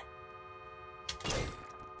face. Can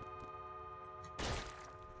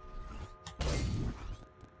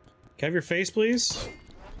I have your face, please?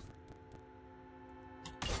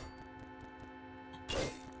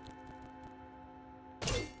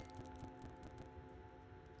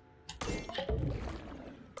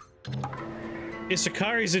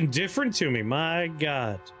 Isakari's indifferent to me, my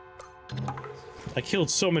god. I killed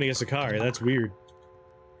so many Isakari, that's weird.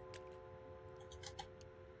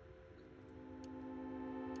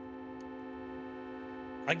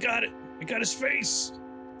 I got it! I got his face!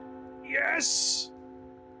 Yes!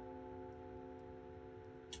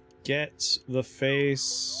 Get the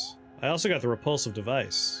face. I also got the repulsive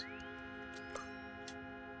device.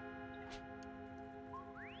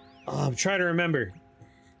 Oh, I'm trying to remember.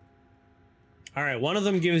 Alright, one of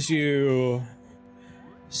them gives you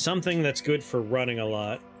something that's good for running a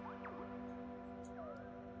lot.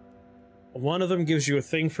 One of them gives you a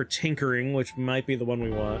thing for tinkering, which might be the one we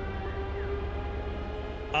want.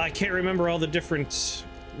 I can't remember all the different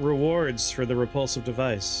rewards for the repulsive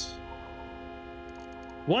device.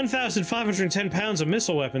 1,510 pounds of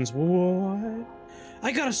missile weapons. What?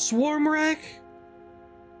 I got a swarm rack?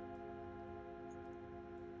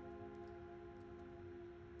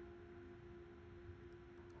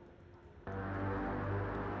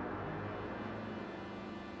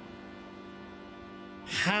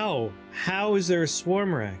 How? How is there a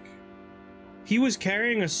swarm rack? He was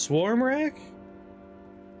carrying a swarm rack?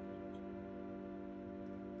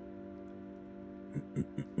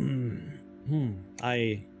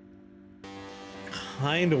 I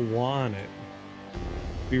kinda want it.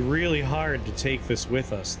 Be really hard to take this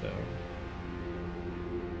with us, though.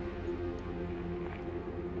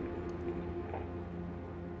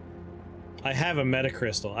 I have a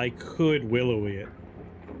metacrystal. I could willowy it.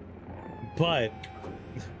 But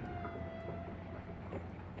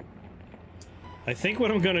I think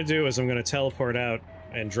what I'm gonna do is I'm gonna teleport out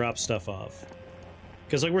and drop stuff off.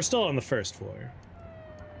 Because, like, we're still on the first floor.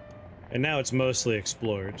 And now it's mostly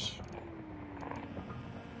explored.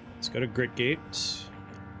 Let's go to Grit Gate.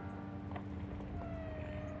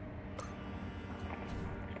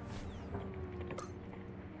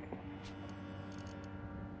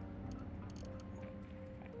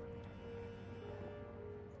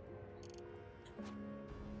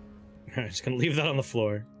 Alright, just gonna leave that on the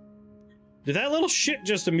floor. Did that little shit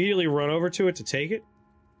just immediately run over to it to take it?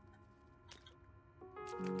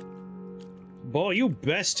 Boy, you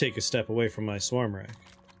best take a step away from my swarm rack.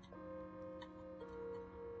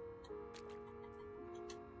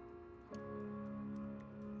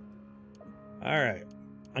 Alright.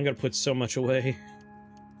 I'm gonna put so much away.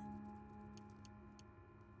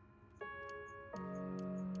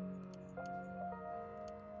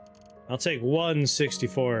 I'll take one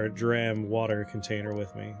 64 dram water container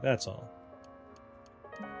with me, that's all.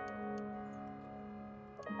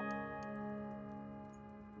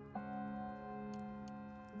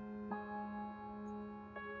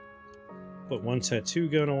 Put one tattoo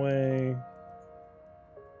gun away.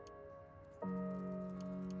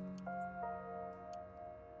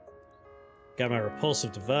 Got my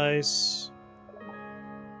repulsive device.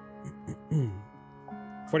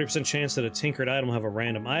 40% chance that a tinkered item will have a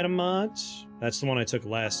random item mod. That's the one I took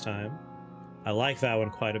last time. I like that one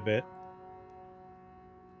quite a bit.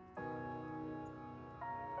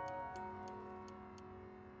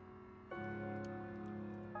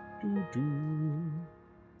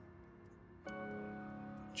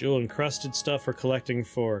 Jewel encrusted stuff for collecting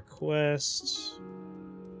for quests.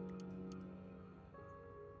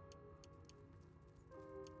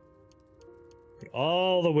 Put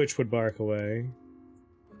all the witchwood bark away.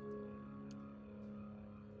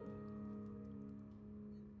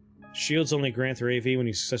 Shields only grant their AV when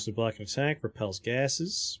you successfully block an attack. Repels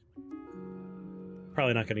gases.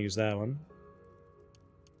 Probably not going to use that one.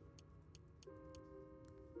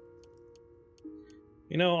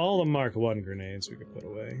 You know, all the Mark 1 grenades we could put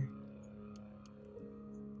away.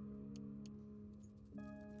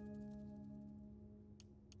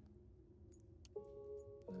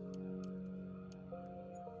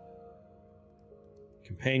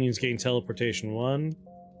 Companions gain teleportation 1.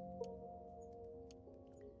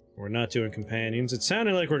 We're not doing companions. It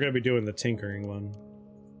sounded like we're going to be doing the tinkering one.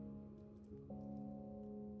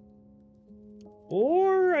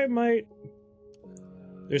 Or I might...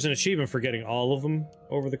 There's an achievement for getting all of them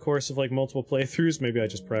over the course of, like, multiple playthroughs. Maybe I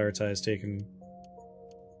just prioritize taking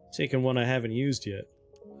one I haven't used yet.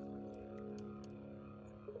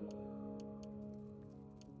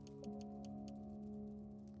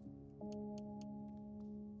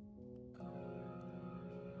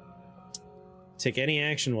 Take any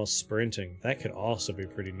action while sprinting. That could also be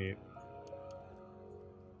pretty neat.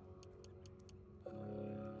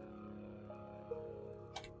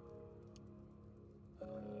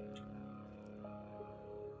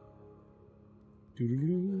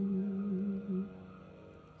 Doo-doo-doo.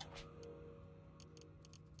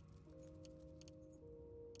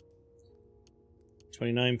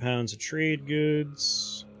 29 pounds of trade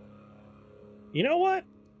goods. You know what?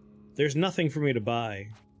 There's nothing for me to buy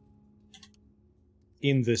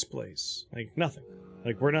in this place. Like, nothing.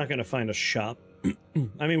 Like, we're not gonna find a shop.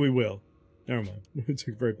 I mean, we will. Never mind. It's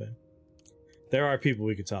very bad. There are people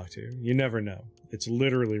we could talk to. You never know. It's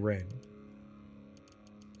literally random.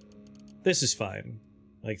 This is fine.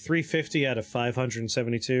 Like, 350 out of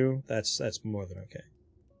 572, that's more than okay.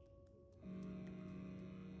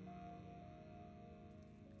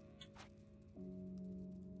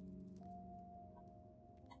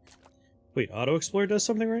 Wait, Auto Explorer does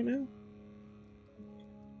something right now?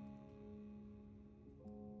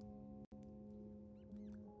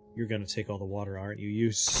 You're gonna take all the water, aren't you?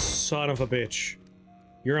 You son of a bitch.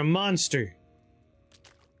 You're a monster.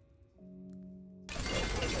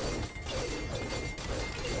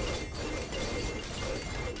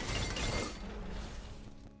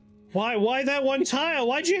 Why that one tile?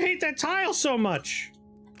 Why'd you hate that tile so much?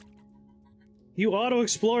 You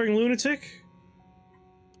auto-exploring lunatic?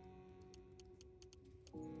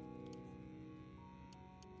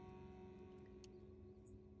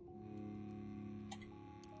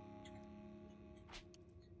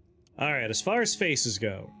 Alright, as far as faces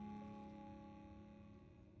go,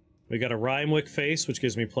 we got a Rhymewick face, which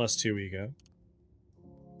gives me +2 ego.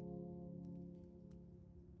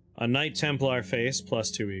 A Knight Templar face,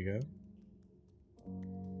 +2 ego.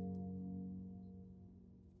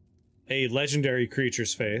 A legendary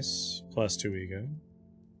creature's face, plus 2 ego.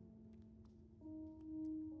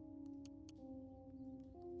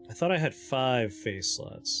 I thought I had 5 face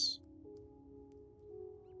slots.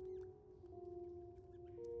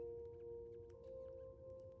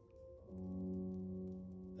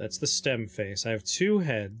 That's the stem face. I have 2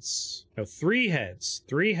 heads. No, 3 heads.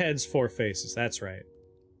 3 heads, 4 faces. That's right.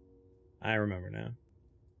 I remember now.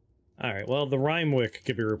 Alright, well, the Rhymewick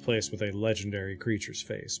could be replaced with a legendary creature's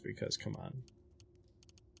face, because, come on.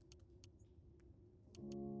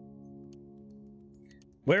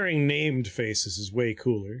 Wearing named faces is way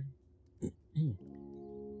cooler.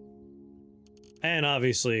 And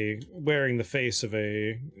obviously, wearing the face of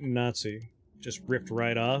a Nazi. Just ripped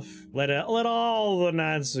right off. Let all the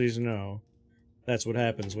Nazis know. That's what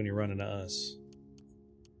happens when you run into us.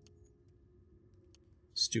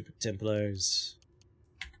 Stupid Templars.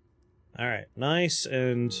 Alright, nice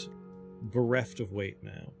and bereft of weight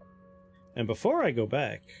now. And before I go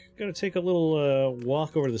back, I'm gonna take a little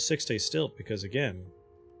walk over to the 6-day stilt, because again,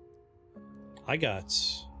 I got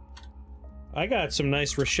some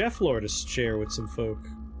nice Rechef lore to share with some folk.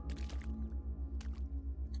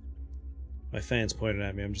 My fan's pointed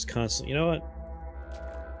at me, I'm just constantly, you know what?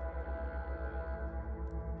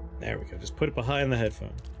 There we go, just put it behind the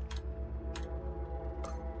headphone.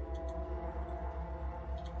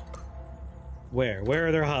 Where? Where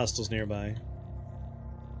are there hostels nearby?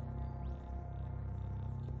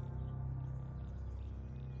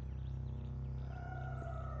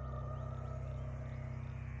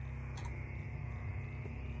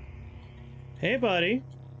 Hey, buddy.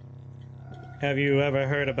 Have you ever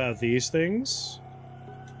heard about these things?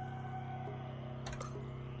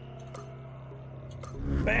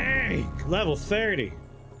 Bang! Level 30.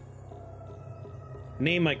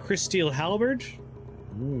 Name my Crysteel Halberd?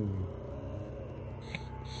 Ooh.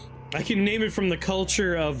 I can name it from the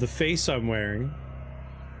culture of the face I'm wearing.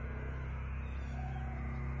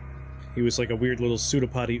 He was like a weird little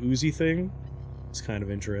pseudopody Uzi thing. It's kind of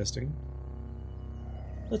interesting.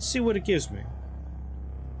 Let's see what it gives me.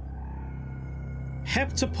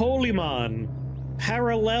 Heptapolemon.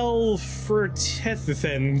 Parallel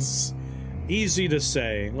Fertethens. Easy to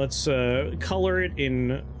say. Let's color it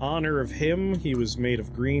in honor of him. He was made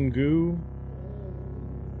of green goo.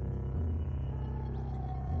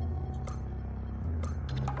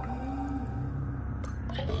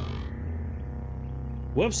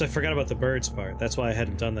 Whoops, I forgot about the birds part. That's why I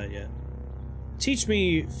hadn't done that yet. Teach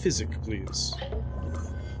me physic, please.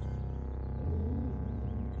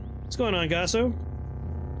 What's going on, Gasso?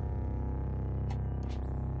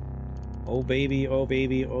 Oh baby, oh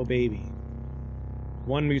baby, oh baby.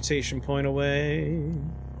 1 mutation point away.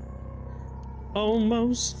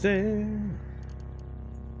 Almost there.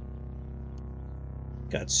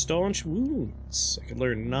 Got staunch wounds. I can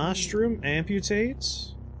learn Nostrum, amputate.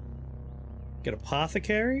 Get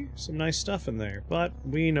Apothecary? Some nice stuff in there, but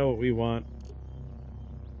we know what we want.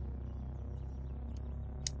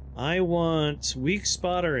 I want Weak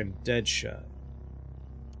Spotter and Deadshot.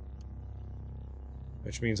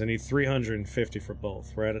 Which means I need 350 for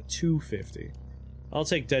both. We're at a 250. I'll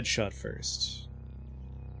take Deadshot first.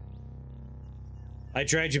 I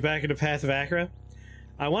dragged you back into Path of Acra.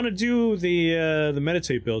 I want to do the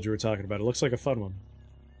meditate build you were talking about. It looks like a fun one.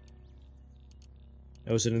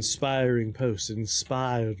 That was an inspiring post. It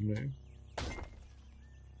inspired me.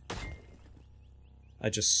 I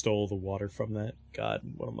just stole the water from that. God,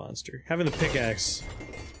 what a monster. Having the pickaxe.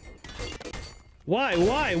 Why?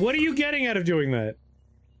 Why? What are you getting out of doing that?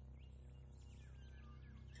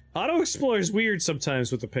 Auto-explore is weird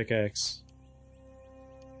sometimes with the pickaxe.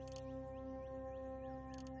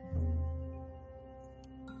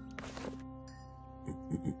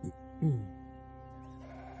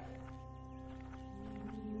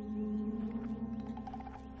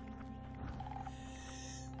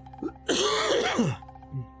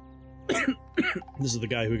 This is the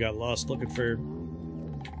guy who got lost looking for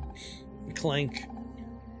Clank.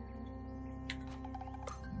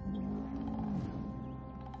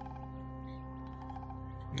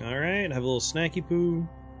 Alright, have a little snacky poo.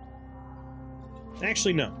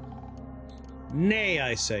 Actually, no. Nay,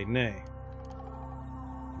 I say, nay.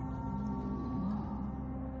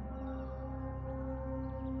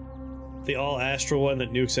 The all-astral one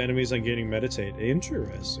that nukes enemies on getting meditate.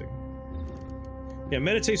 Interesting. Yeah,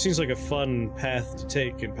 meditate seems like a fun path to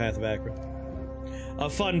take in Path of Acra. A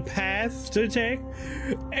fun path to take?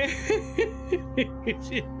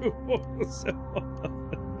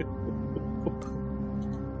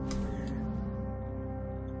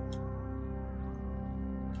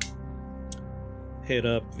 Hit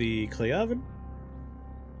up the clay oven.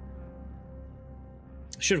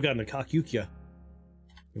 Should have gotten a Kakyukya.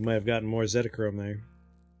 We might have gotten more Zetachrome there.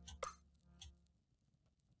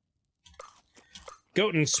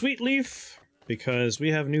 Goat and Sweet Leaf, because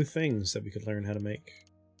we have new things that we could learn how to make.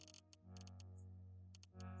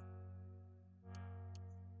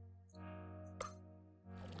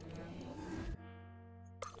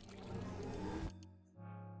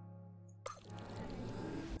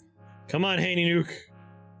 Come on, Haney Nuke.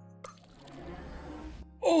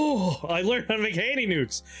 Oh, I learned how to make Haney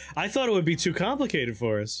Nukes. I thought it would be too complicated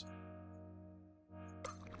for us.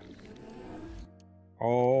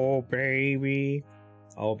 Oh, baby.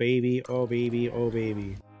 Oh, baby. Oh, baby. Oh,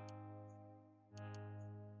 baby.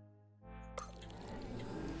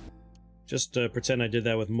 Just pretend I did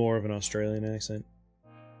that with more of an Australian accent.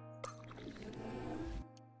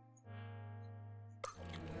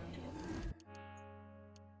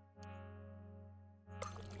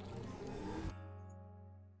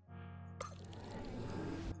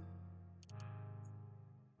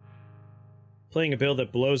 Playing a build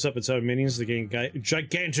that blows up its own minions to gain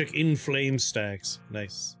gigantic in-flame stacks.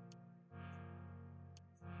 Nice.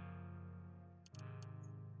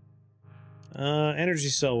 Energy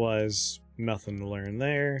cell-wise, nothing to learn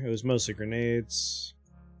there. It was mostly grenades.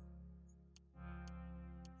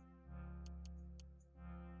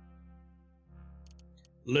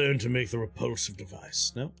 Learn to make the repulsive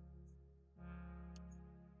device. Nope.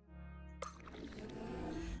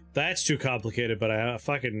 That's too complicated, but a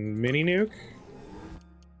fucking mini nuke?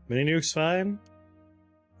 Mini nuke's fine.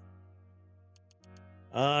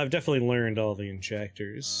 I've definitely learned all the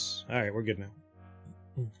injectors. Alright, we're good now.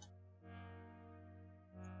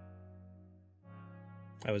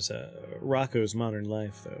 That was Rocco's Modern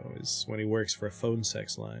Life, though, is when he works for a phone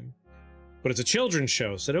sex line. But it's a children's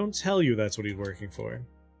show, so don't tell you that's what he's working for.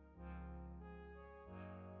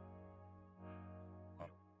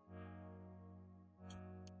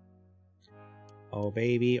 Oh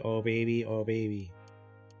baby, oh baby, oh baby.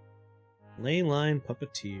 Ley line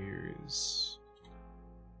puppeteers.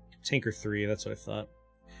 Tinker 3, that's what I thought.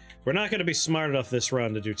 We're not going to be smart enough this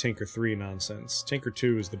run to do Tinker 3 nonsense. Tinker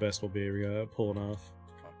 2 is the best we'll be pulling off.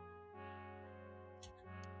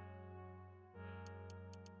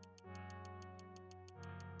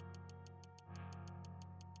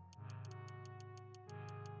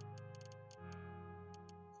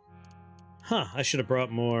 Huh, I should have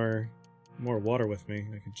brought more water with me.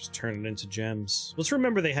 I could just turn it into gems. Let's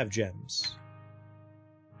remember they have gems.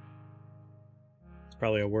 It's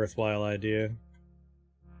probably a worthwhile idea.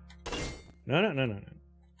 No.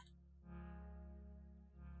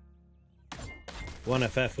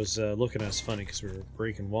 1FF was looking at us funny because we were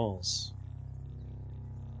breaking walls.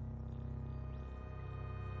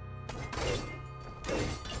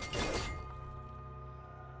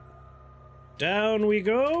 Down we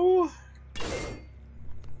go!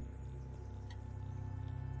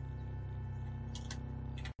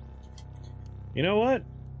 You know what?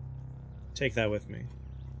 Take that with me.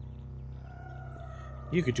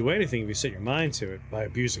 You could do anything if you set your mind to it by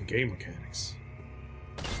abusing game mechanics.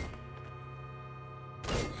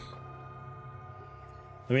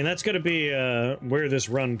 I mean, that's gonna be where this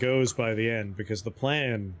run goes by the end, because the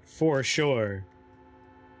plan, for sure,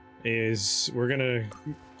 is we're gonna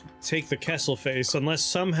take the Kessel face, unless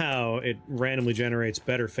somehow it randomly generates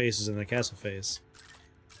better faces in the Kessel face.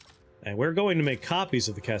 And we're going to make copies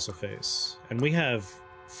of the Kessel face. And we have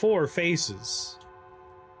 4 faces.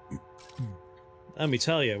 Let me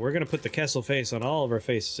tell you, we're going to put the Kessel face on all of our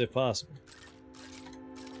faces if possible.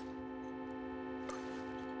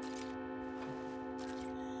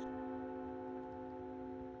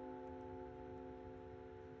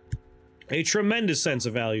 A tremendous sense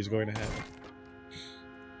of value is going to happen.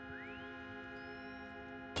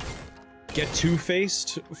 Get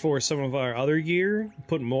two-faced for some of our other gear.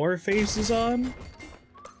 Put more faces on.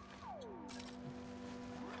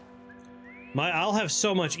 I'll have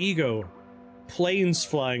so much ego. Planes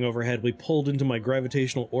flying overhead we pulled into my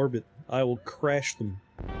gravitational orbit. I will crash them.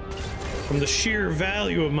 From the sheer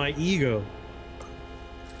value of my ego.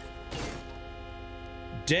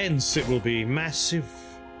 Dense it will be. Massive.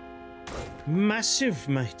 Massive,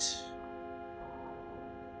 mate.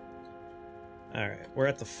 Alright, we're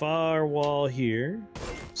at the far wall here.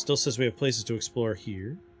 Still says we have places to explore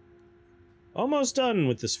here. Almost done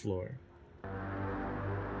with this floor.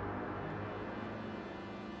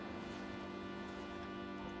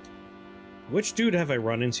 Which dude have I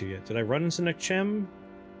run into yet? Did I run into Nekchem?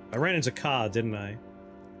 I ran into Ka, didn't I?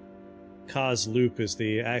 Ka's loop is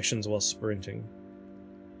the actions while sprinting.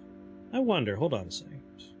 I wonder, hold on a second.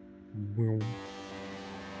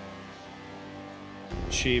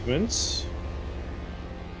 Achievements.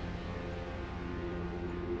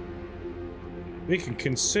 We can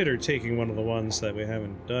consider taking one of the ones that we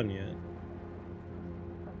haven't done yet.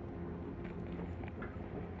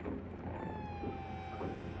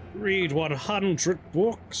 Read 100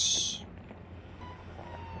 books.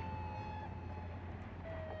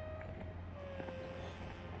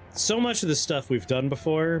 So much of this stuff we've done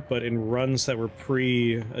before, but in runs that were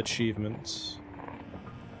pre-achievements.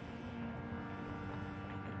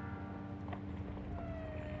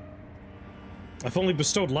 I've only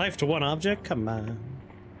bestowed life to one object? Come on.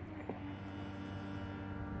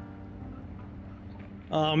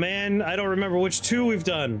 Oh man, I don't remember which two we've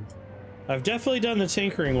done. I've definitely done the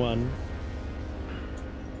tinkering one.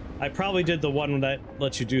 I probably did the one that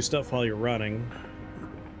lets you do stuff while you're running.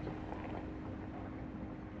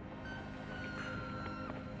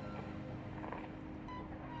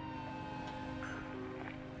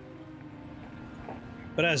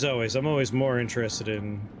 But as always, I'm always more interested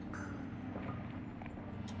in...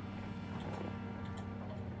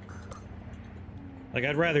 Like,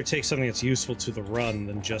 I'd rather take something that's useful to the run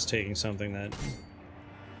than just taking something that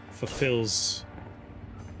fulfills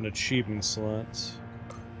an achievement slot.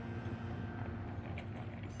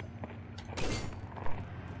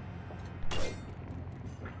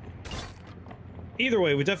 Either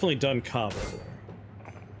way, we've definitely done Ka before.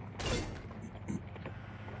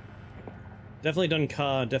 Definitely done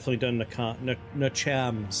Ka, definitely done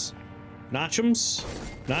Nachams. Nachums?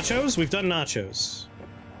 Nachos? We've done nachos.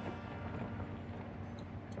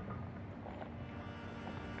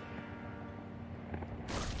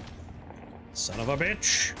 Son of a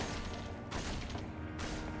bitch!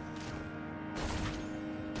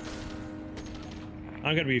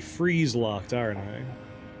 I'm gonna be freeze-locked, aren't I?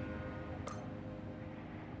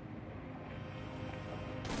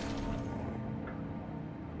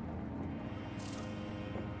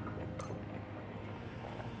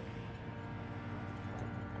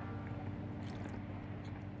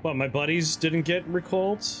 What, my buddies didn't get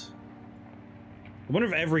recalled? I wonder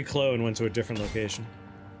if every clone went to a different location.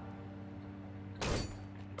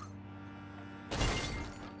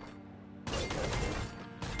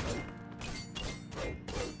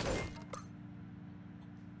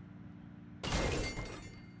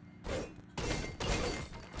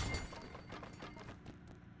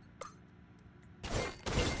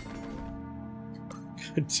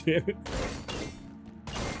 God damn it.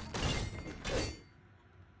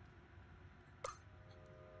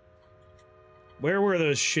 Where were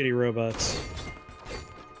those shitty robots?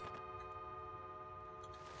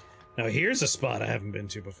 Now here's a spot I haven't been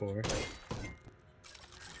to before.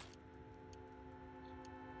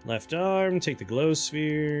 Left arm, take the glow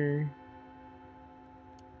sphere.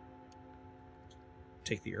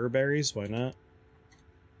 Take the herberries, why not?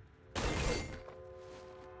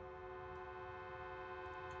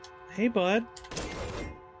 Hey, bud.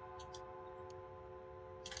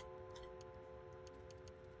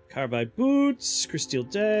 Carbide boots, crystal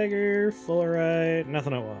dagger, fullerite,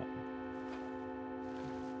 nothing I want.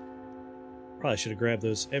 Probably should have grabbed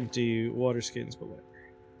those empty water skins, but whatever.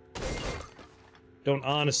 Don't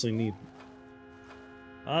honestly need them.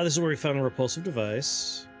 Ah, this is where we found a repulsive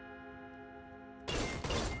device.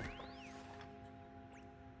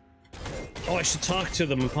 Oh, I should talk to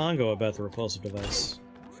the Mpongo about the repulsive device.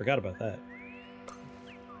 Forgot about that.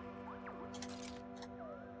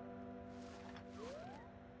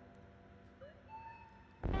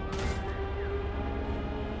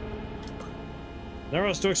 Nowhere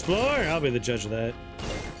else to explore? I'll be the judge of that.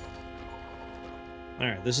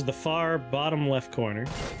 Alright, this is the far bottom left corner.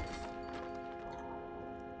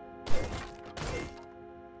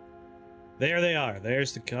 There they are.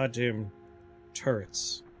 There's the goddamn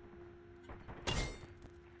turrets.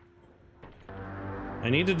 I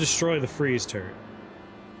need to destroy the freeze turret.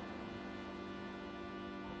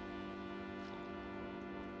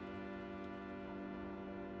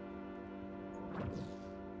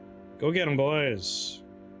 Go get them, boys.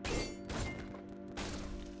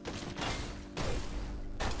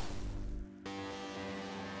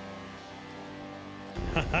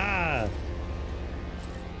 Haha!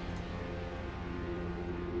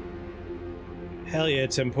 Hell yeah,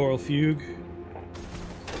 temporal fugue.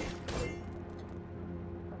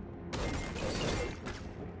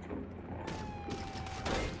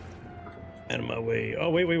 Out of my way. Oh,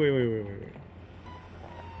 wait.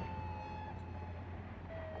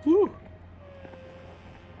 Woo!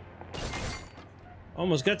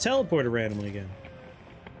 Almost got teleported randomly again.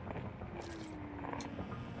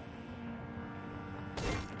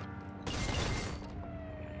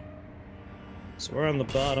 So we're on the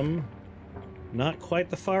bottom. Not quite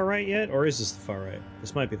the far right yet, or is this the far right?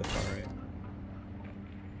 This might be the far right.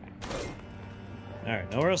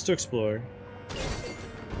 Alright, nowhere else to explore.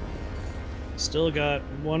 Still got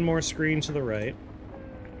one more screen to the right.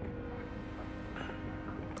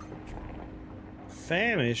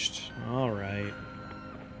 Famished? Alright.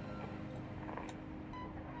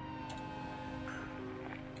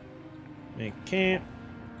 Make camp.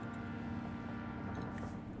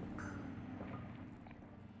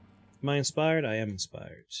 Am I inspired? I am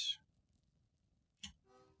inspired.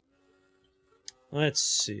 Let's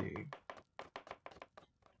see.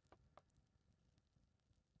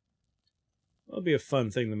 That'll be a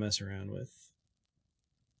fun thing to mess around with.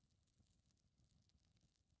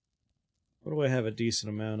 What do I have a decent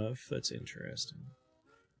amount of? That's interesting.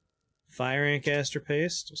 Fire ant caster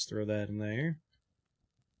paste. Let's throw that in there.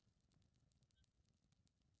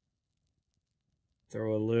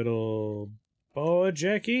 Throw a little boa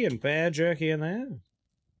jerky and bad jerky in there.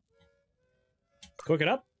 Cook it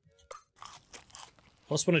up.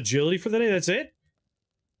 +1 agility for the day, that's it?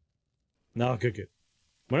 No, good, good.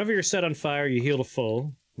 Whenever you're set on fire, you heal to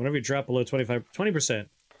full. Whenever you drop below 20%,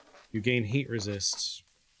 you gain heat resist.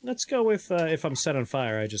 Let's go with, if I'm set on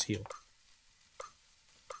fire, I just heal.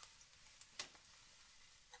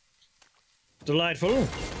 Delightful.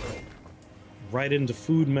 Right into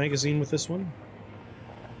food magazine with this one.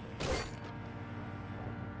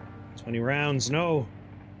 20 rounds, no.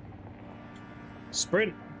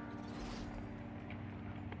 Sprint.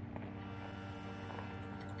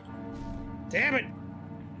 Damn it!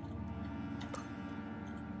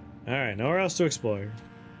 Alright, nowhere else to explore.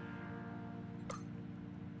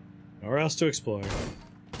 Nowhere else to explore.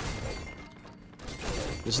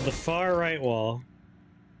 This is the far right wall.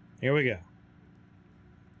 Here we go.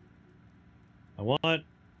 I want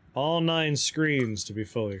all 9 screens to be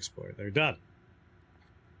fully explored. They're done.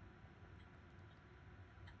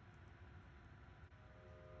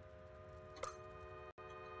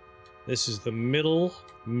 This is the middle.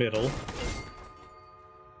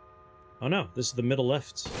 Oh no, this is the middle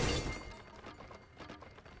left.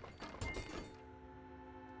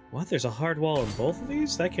 What? There's a hard wall in both of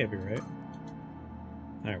these? That can't be right.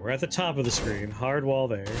 Alright, we're at the top of the screen. Hard wall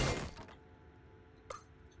there.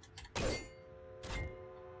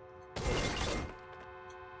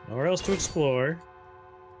 Nowhere else to explore.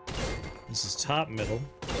 This is top middle.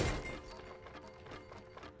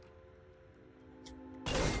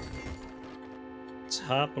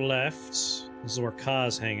 Top left. This is where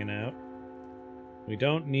Ka's hanging out. We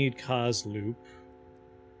don't need Ka's loop.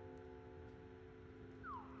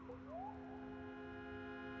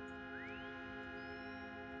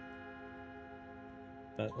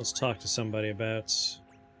 But let's talk to somebody about...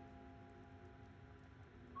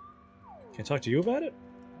 Can I talk to you about it?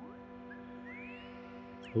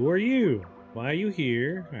 Who are you? Why are you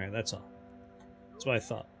here? Alright, that's all. That's what I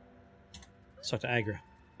thought. Let's talk to Agra.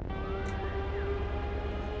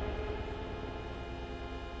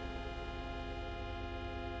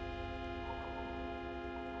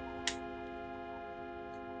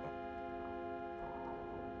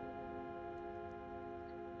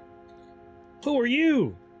 Who are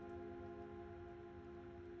you?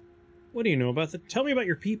 What do you know about the... Tell me about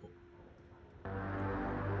your people.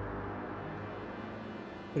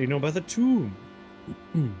 What do you know about the tomb?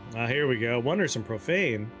 Ah, here we go. Wondrous and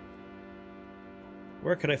profane.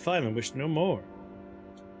 Where could I find them? Wish to know more.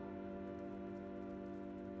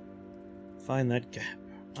 Find that gap.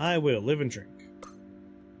 I will. Live and drink.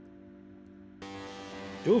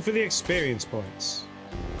 Do it for the experience points.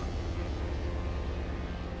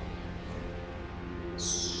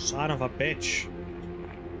 Son of a bitch.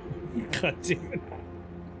 God damn it.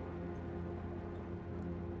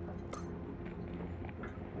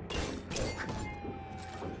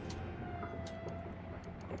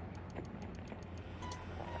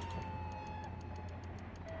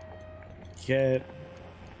 Get.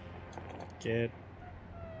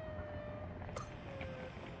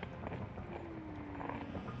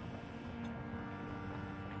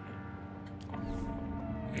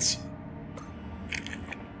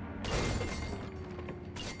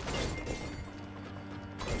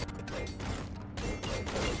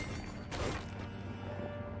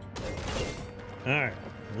 Alright,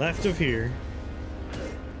 left of here.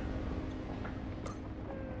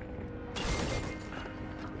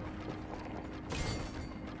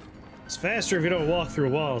 It's faster if you don't walk through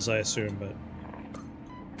walls, I assume, but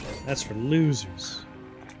that's for losers.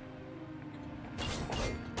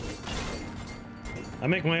 I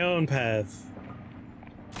make my own path.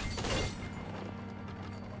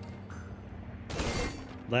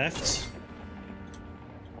 Left.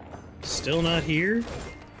 Still not here?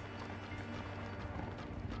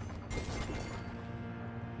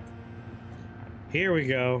 Here we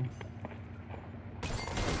go.